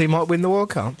 Ropley might win the World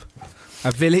Cup.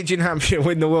 A village in Hampshire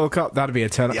win the World Cup. That'd be a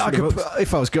turn up. Yeah,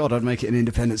 if I was God, I'd make it an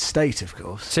independent state, of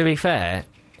course. To be fair,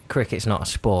 cricket's not a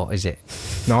sport, is it?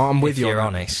 No, I'm with if you. You're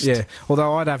on that. honest. Yeah.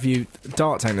 Although I'd have you,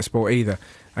 darts ain't a sport either.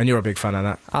 And you're a big fan of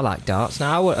that. I like darts.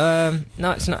 Now,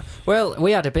 no, it's not. Well,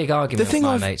 we had a big argument with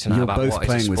my mates tonight about what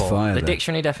is a sport. The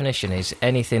dictionary definition is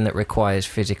anything that requires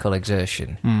physical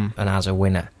exertion and has a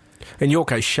winner. In your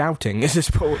case, shouting is a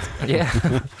sport.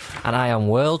 Yeah. And I am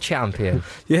world champion.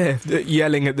 Yeah,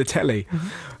 yelling at the telly.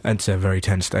 And it's a very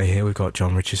tense day here. We've got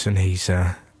Jon Richardson. He's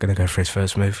going to go for his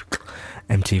first move.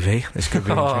 MTV. This could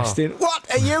be interesting.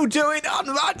 What are you doing on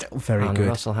that? Very good.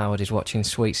 Russell Howard is watching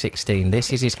Sweet 16.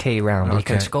 This is his key round. Okay. He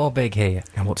can score big here.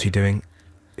 And what's he doing?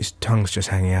 His tongue's just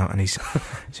hanging out and he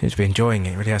seems to be enjoying it.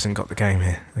 He really hasn't got the game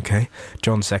here. Okay.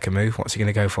 John's second move. What's he going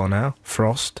to go for now?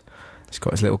 Frost. He's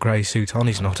got his little grey suit on.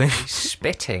 He's nodding. He's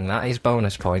spitting. That is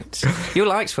bonus points. You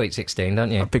like Sweet 16,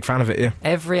 don't you? I'm a big fan of it, yeah.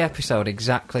 Every episode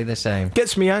exactly the same.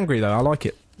 Gets me angry, though. I like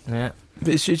it. Yeah.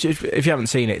 If you haven't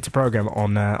seen it, it's a programme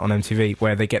on MTV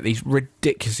where they get these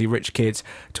ridiculously rich kids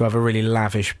to have a really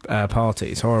lavish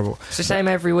party. It's horrible. It's the same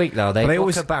every week, though. They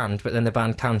book a band, but then the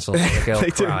band cancels and the girl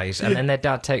cries. And then their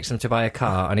dad takes them to buy a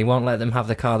car, and he won't let them have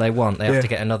the car they want. They have to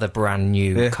get another brand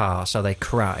new car, so they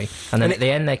cry. And then at the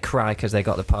end, they cry because they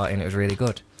got the party and it was really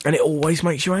good. And it always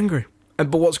makes you angry.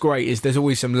 But what's great is there's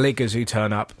always some liggers who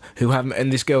turn up who haven't,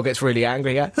 and this girl gets really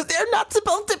angry. They're not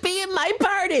supposed to be in my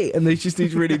party. And there's just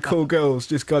these really cool girls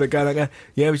just got to go and go,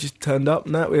 yeah, we just turned up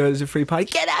and that, was a free party.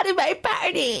 Get out of my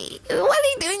party. What are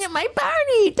you doing at my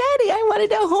party? Daddy, I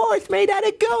wanted a horse made out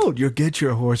of gold. You'll get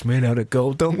your horse made out of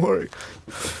gold, don't worry.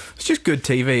 It's just good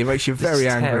TV. It makes you very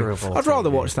angry. I'd rather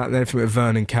watch that than anything with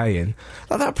Vernon Kay in.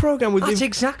 Like that programme with That's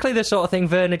exactly the sort of thing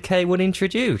Vernon Kay would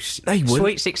introduce. They would.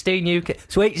 Sweet 16 UK.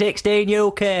 Sweet 16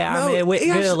 UK. I'm here with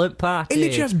girl at party. He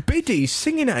literally has biddies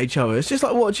singing at each other. It's just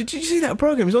like, what? Did you see that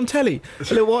programme? It was on telly a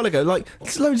little while ago. Like,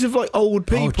 there's loads of, like, old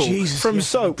people from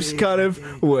soaps kind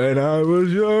of, when I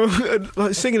was young, and,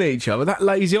 like, singing at each other. That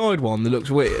lazy-eyed one that looks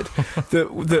weird,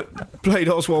 that played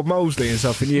Oswald Mosley and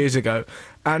stuff years ago.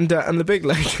 And the big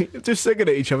lady just singing at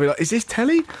each other, like, is this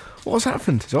telly? What's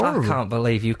happened? It's horrible. I can't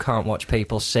believe you can't watch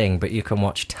people sing, but you can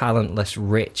watch talentless,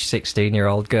 rich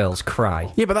 16-year-old girls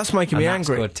cry. Yeah, but that's making me that's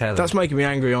angry. Good telly. That's making me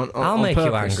angry on I'll make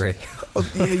purpose. you angry.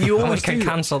 Oh, yeah, you always can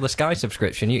cancel the Sky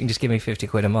subscription. You can just give me 50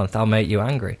 quid a month. I'll make you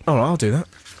angry. Oh, I'll do that.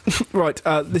 Right,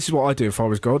 this is what I do if I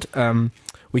was God.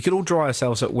 We could all dry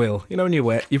ourselves at will. You know, when you're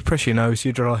wet, you press your nose,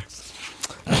 you dry.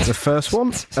 That's the first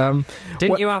one.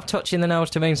 Didn't you have touching the nose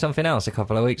to mean something else a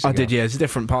couple of weeks ago? I did, yeah. It's a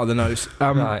different part of the nose.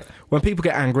 Right. When people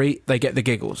get angry, they get the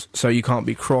giggles. So you can't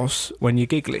be cross when you're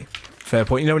giggly. Fair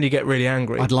point. You know when you get really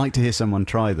angry? I'd like to hear someone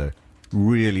try, though.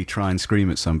 Really try and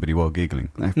scream at somebody while giggling.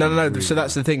 No. Really So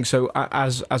that's the thing. So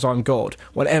as I'm God,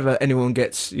 whenever anyone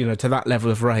gets to that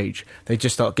level of rage, they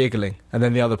just start giggling, and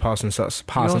then the other person starts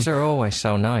passing. Yours are always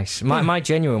so nice. My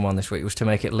genuine one this week was to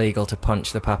make it legal to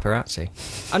punch the paparazzi.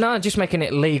 And no, just making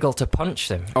it legal to punch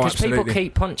them. Because people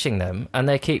keep punching them, and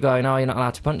they keep going, "Oh, you're not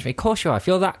allowed to punch me." Of course you are. If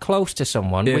you're that close to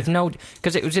someone with no,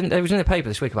 because it was in the paper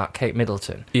this week about Kate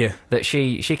Middleton. Yeah, that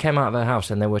she came out of her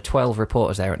house and there were 12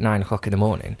 reporters there at 9 o'clock in the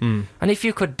morning. And if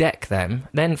you could deck them,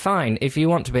 then fine. If you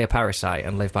want to be a parasite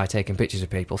and live by taking pictures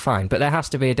of people, fine. But there has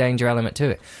to be a danger element to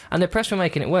it. And the press were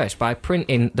making it worse by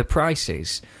printing the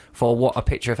prices for what a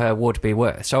picture of her would be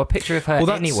worth. So a picture of her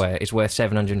anywhere is worth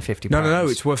 £750. No,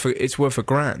 it's worth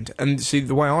 £1,000. And see,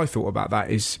 the way I thought about that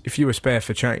is, if you were spare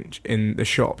for change in the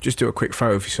shop, just do a quick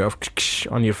photo of yourself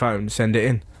on your phone, send it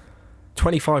in.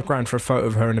 25 grand for a photo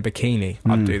of her in a bikini.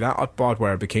 I'd do that. I'd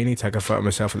wear a bikini, take a photo of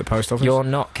myself at the post office. You're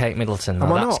not Kate Middleton, though.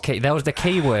 Am I not? There was the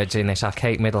keywords in this are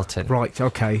Kate Middleton. Right,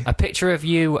 okay. A picture of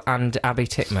you and Abby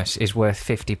Titmus is worth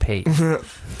 50p.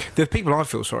 The people I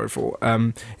feel sorry for,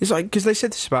 it's like, because they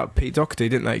said this about Pete Doherty,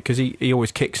 didn't they? Because he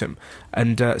always kicks them.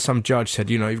 And some judge said,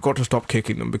 you've got to stop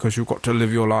kicking them because you've got to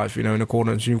live your life, in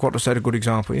accordance, and you've got to set a good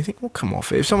example. And you think, well, come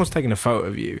off it. If someone's taking a photo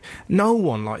of you, no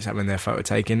one likes having their photo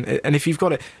taken. And if you've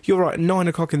got it, you're right, 9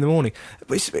 o'clock in the morning.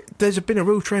 There's been a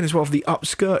real trend as well of the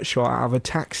upskirt shot out of a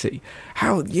taxi.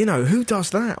 How, who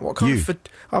does that? What kind of...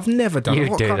 I've never done it.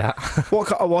 You do that.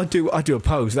 I do a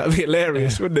pose. That'd be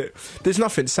hilarious, wouldn't it? There's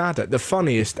nothing sadder. The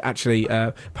funniest, actually,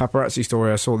 paparazzi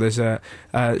story I saw, there's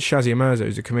Shazia Mirza,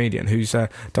 who's a comedian, who's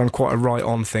done quite a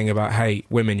right-on thing about, hey,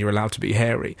 women, you're allowed to be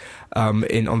hairy, on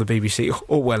the BBC.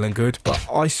 All well and good, but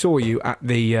I saw you at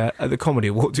the Comedy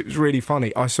Awards. It was really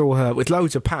funny. I saw her with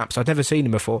loads of paps. I'd never seen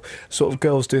them before. Sort of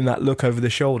girls doing that look over the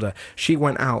shoulder. She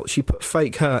went out, she put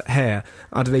fake hair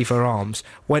underneath her arms,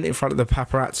 went in front of the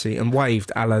paparazzi and waved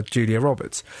a la Julia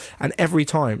Roberts. And every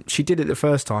time, she did it the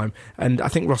first time, and I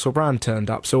think Russell Brand turned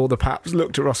up, so all the paps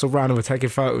looked at Russell Brand and were taking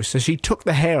photos. So she took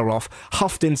the hair off,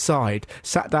 huffed inside,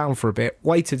 sat down for a bit,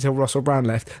 waited till Russell Brand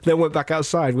left, then went back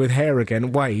outside with hair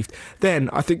again, waved. Then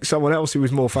I think someone else who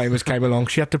was more famous came along.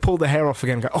 She had to pull the hair off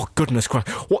again and go, oh goodness Christ,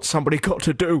 what's somebody got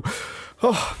to do?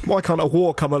 Oh, why can't a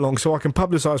war come along so I can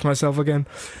publicise myself again?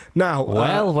 Now,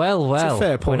 well. It's a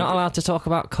fair point. We're not allowed to talk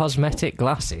about cosmetic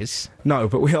glasses. No,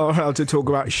 but we are allowed to talk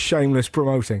about shameless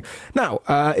promoting. Now,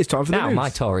 it's time for the news. Now, my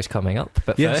tour is coming up,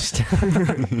 but first...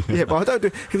 Yeah, but I don't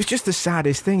do... It was just the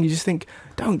saddest thing. You just think,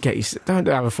 don't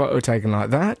have a photo taken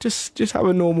like that. Just have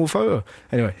a normal photo.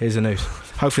 Anyway, here's the news.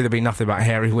 Hopefully there'll be nothing about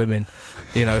hairy women.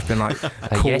 It's been like... A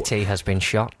Yeti has been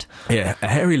shot. Yeah, a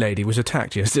hairy lady was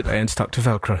attacked yesterday and stuck to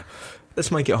Velcro. Let's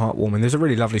make it heartwarming. There's a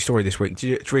really lovely story this week. Did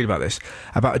you read about this?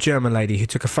 About a German lady who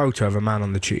took a photo of a man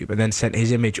on the tube and then sent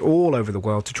his image all over the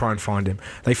world to try and find him.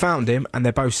 They found him, and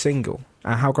they're both single.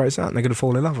 How great is that? And they're going to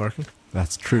fall in love, I reckon.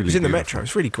 That's truly It's in the beautiful. Metro.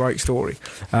 It's a really great story.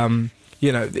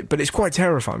 But it's quite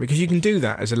terrifying because you can do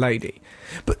that as a lady.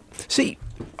 But, see,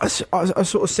 I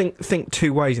sort of think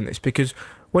two ways in this, because...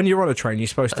 when you're on a train, you're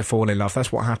supposed to fall in love. That's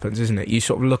what happens, isn't it? You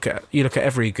sort of look at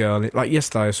every girl. Like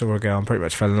yesterday, I saw a girl and pretty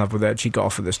much fell in love with her. And she got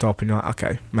off at the stop, and you're like,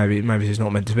 okay, maybe this is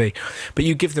not meant to be. But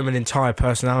you give them an entire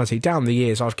personality. Down the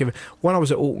years, when I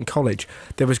was at Alton College,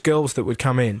 there was girls that would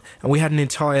come in, and we had an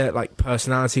entire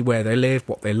personality, where they live,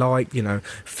 what they like,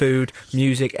 food,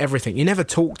 music, everything. You never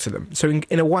talk to them, so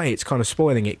in a way, it's kind of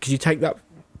spoiling it, because you take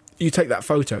that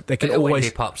photo, they can bit always... of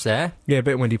windy pops there. Yeah, a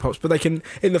bit of windy pops. But they can,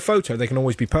 in the photo, they can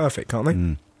always be perfect, can't they?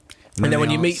 Mm. And then when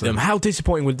you meet them, how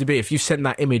disappointing would it be if you sent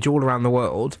that image all around the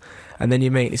world, and then you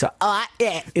meet, it's like,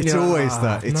 yeah. It's always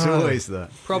that. It's always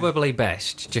that. Probably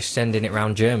best just sending it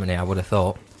around Germany, I would have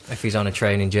thought. If he's on a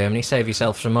train in Germany, save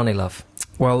yourself some money, love.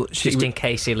 Well, just in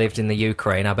case he lived in the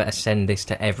Ukraine, I better send this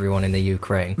to everyone in the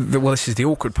Ukraine. Well, this is the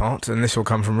awkward part, and this will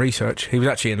come from research. He was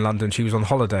actually in London. She was on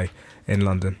holiday in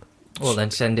London. Well,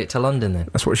 then send it to London then.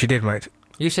 That's what she did, mate.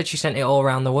 You said she sent it all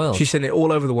around the world. She sent it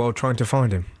all over the world trying to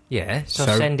find him. Yeah, so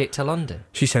send it to London.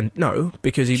 She sent... No,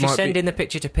 because he might be... She's sending the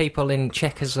picture to people in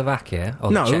Czechoslovakia,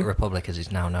 or the Czech Republic as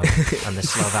it's now known, and the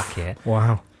Slovakia.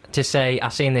 Wow. To say,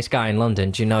 I've seen this guy in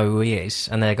London, do you know who he is?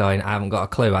 And they're going, I haven't got a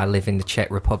clue, I live in the Czech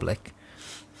Republic.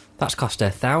 That's cost her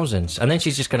thousands. And then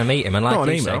she's just going to meet him, and like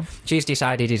you say, she's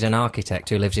decided he's an architect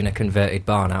who lives in a converted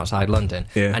barn outside London,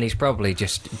 and he's probably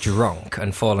just drunk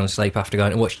and fallen asleep after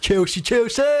going to watch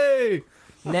Chelsea!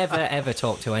 Never ever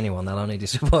talk to anyone, they'll only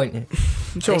disappoint you.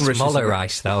 Jon This Richardson. Muller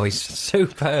Rice, though, is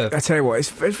superb. I tell you what,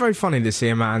 it's very funny to see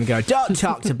a man go, don't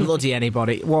talk to bloody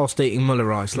anybody whilst eating Muller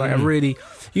Rice. Like,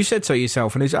 you said so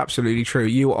yourself, and it's absolutely true.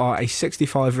 You are a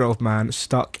 65-year-old man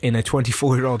stuck in a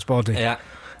 24-year-old's body. Yeah.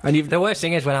 And the worst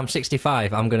thing is, when I'm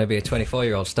 65, I'm going to be a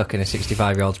 24-year-old stuck in a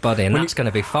 65-year-old's body, and that's going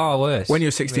to be far worse. When you're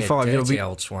 65,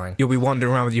 old swine. You'll be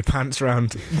wandering around with your pants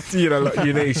around, like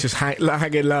your knees just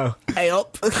hanging low. Hey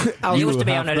up! You used to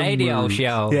be on a radio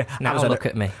show. Yeah, now look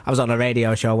at me. I was on a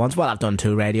radio show once. Well, I've done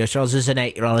 2 radio shows. As an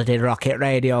 8-year-old, I did Rocket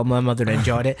Radio. My mother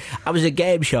enjoyed it. I was a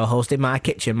game show host in my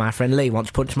kitchen. My friend Lee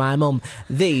once punched my mum.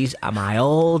 These are my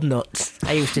old nuts.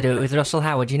 I used to do it with Russell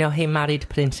Howard. You know, he married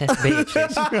Princess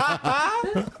Beatrice.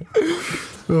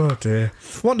 Oh dear.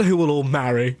 Wonder who will all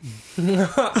marry.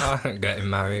 I'm getting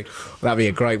married. That'd be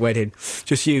a great wedding.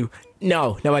 Just you.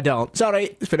 No, I don't.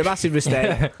 Sorry, it's been a massive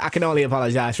mistake. I can only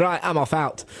apologise. Right, I'm off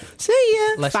out. See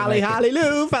ya. Fally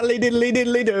hally-loo, fally diddly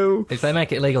diddly do. If they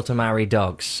make it legal to marry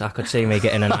dogs, I could see me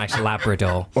getting a nice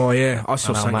Labrador. Oh yeah, I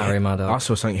saw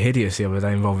something hideous the other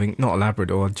day involving not a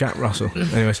Labrador, Jack Russell.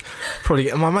 Anyways,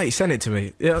 probably my mate sent it to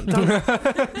me. Yeah,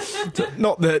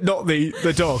 not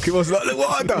the dog. It was like, look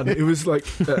what I done. It was like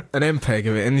an MPEG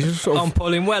of it, and just sort of, I'm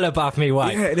pulling well above me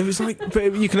weight. Yeah, and it was like,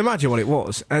 but you can imagine what it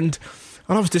was, and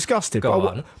I was disgusted.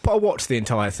 But I watched the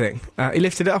entire thing. He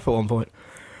lifted it up at one point.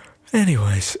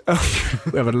 Anyways,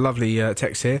 we have a lovely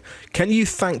text here. Can you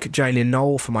thank Jane in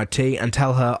Knoll for my tea and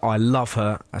tell her I love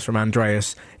her? That's from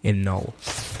Andreas in Knoll.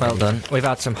 Well done. We've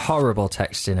had some horrible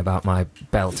texts in about my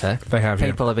belter. They have,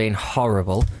 People have been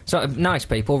horrible. So, nice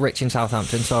people. Rich in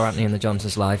Southampton saw Anthony and the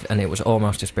Johnsons live, and it was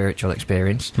almost a spiritual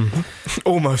experience. Mm-hmm.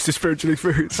 Almost a spiritual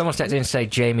experience. Someone's texted in to say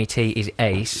Jamie T is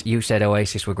ace. You said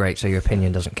Oasis were great, so your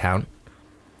opinion doesn't count.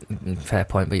 Fair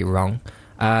point, but you're wrong.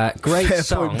 Great Fair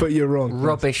song, point, but you're wrong.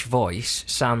 Rubbish voice,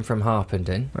 Sam from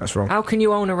Harpenden. That's wrong. How can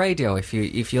you own a radio if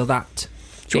you're that?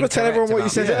 Do you want to tell everyone what you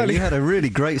said earlier? You had a really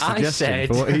great suggestion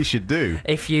for what he should do.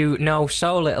 If you know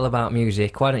so little about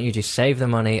music, why don't you just save the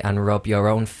money and rub your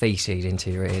own feces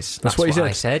into your ears? That's what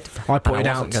I said. I pointed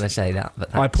out. I wasn't going to say that,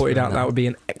 but I pointed out that would be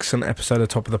an excellent episode of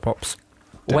Top of the Pops.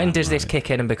 When does this kick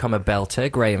in and become a belter?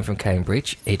 Graham from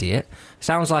Cambridge, idiot.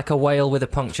 Sounds like a whale with a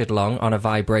punctured lung on a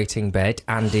vibrating bed.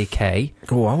 Andy K.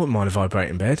 Oh, I wouldn't mind a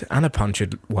vibrating bed and a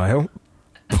punctured whale.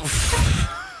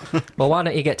 Well, why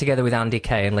don't you get together with Andy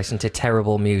K and listen to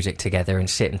terrible music together and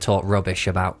sit and talk rubbish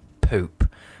about poop?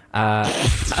 And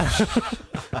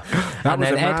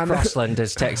then Ed Crossland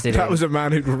has texted in. That was a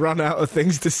man who'd run out of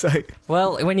things to say.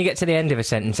 Well, when you get to the end of a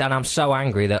sentence, and I'm so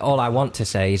angry that all I want to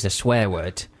say is a swear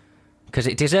word, because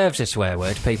it deserves a swear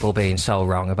word, people being so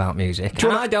wrong about music.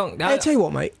 I tell you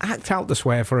what, mate, act out the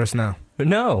swear for us now.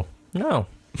 No.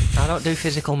 I don't do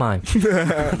physical mime.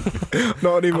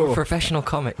 Not anymore. I'm a professional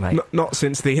comic, mate. Not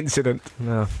since the incident.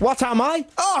 No. What am I?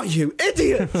 Oh, you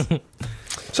idiot!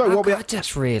 So that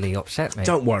just really upset me.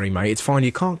 Don't worry, mate. It's fine.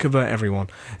 You can't convert everyone.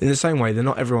 In the same way that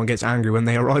not everyone gets angry when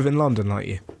they arrive in London like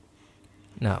you.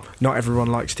 No. Not everyone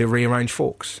likes to rearrange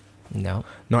forks. No.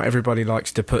 Not everybody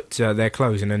likes to put their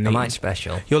clothes in a neat... Am I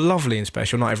special? You're lovely and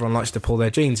special. Not everyone likes to pull their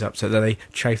jeans up so that they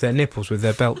chafe their nipples with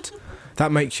their belt.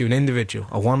 That makes you an individual,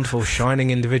 a wonderful,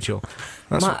 shining individual.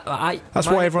 That's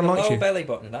why everyone likes you. Belly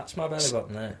button. That's my belly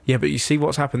button there. Yeah, but you see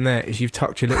what's happened there is you've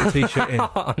tucked your little t-shirt in.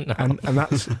 Oh, no. And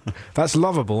that's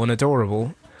lovable and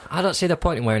adorable. I don't see the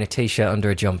point in wearing a t-shirt under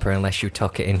a jumper unless you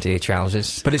tuck it into your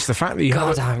trousers. But it's the fact that you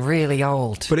I'm really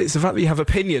old. But it's the fact that you have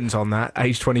opinions on that,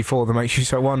 age 24, that makes you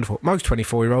so wonderful. Most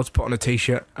 24-year-olds put on a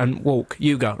t-shirt and walk.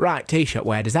 You go, right, t-shirt,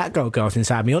 where does that go? Goes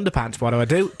inside my underpants. What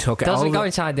do? Tuck it over. Doesn't go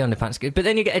inside the underpants. But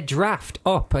then you get a draft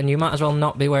up and you might as well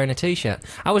not be wearing a t-shirt.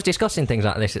 I was discussing things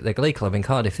like this at the Glee Club in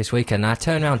Cardiff this weekend, and I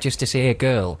turned around just to see a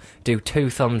girl do 2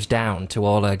 thumbs down to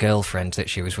all her girlfriends that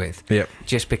she was with. Yep.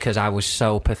 Just because I was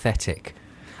so pathetic.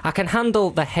 I can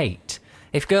handle the hate.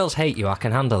 If girls hate you, I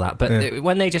can handle that. But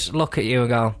when they just look at you and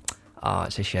go, oh,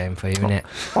 it's a shame for you, isn't it?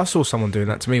 I saw someone doing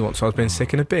that to me once. I was being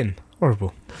sick in a bin.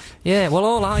 Horrible. Yeah, well,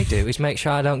 all I do is make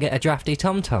sure I don't get a drafty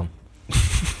tom-tom.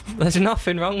 There's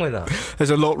nothing wrong with that. There's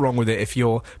a lot wrong with it if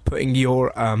you're putting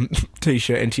your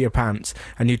T-shirt into your pants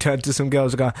and you turn to some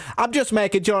girls and go, I'm just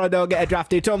making sure I don't get a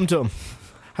drafty tum-tum.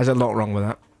 There's a lot wrong with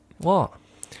that. What?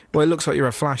 Well, it looks like you're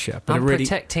a flasher, but I'm a really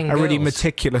protecting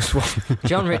meticulous one.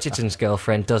 John Richardson's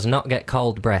girlfriend does not get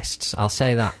cold breasts. I'll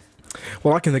say that.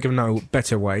 Well, I can think of no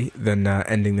better way than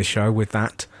ending the show with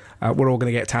that. We're all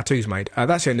going to get tattoos made.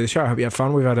 That's the end of the show. I hope you had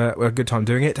fun. We've had a good time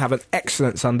doing it. Have an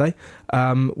excellent Sunday.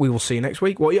 We will see you next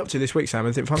week. What are you up to this week, Sam?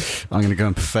 Anything fun? I'm going to go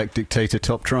and perfect Dictator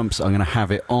Top Trumps. I'm going to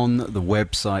have it on the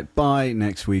website by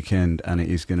next weekend, and it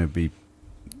is going to be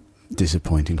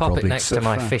disappointing. Pop probably. it next to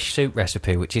my fish soup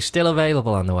recipe, which is still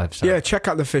available on the website. Yeah, check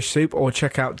out the fish soup or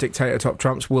check out Dictator Top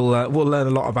Trumps. We'll learn a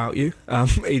lot about you.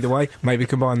 Either way, maybe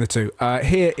combine the two.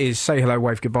 Here is Say Hello,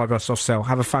 Wave Goodbye by Soft Cell.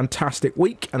 Have a fantastic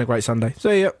week and a great Sunday.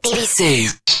 See ya.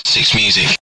 BBC 6 Music.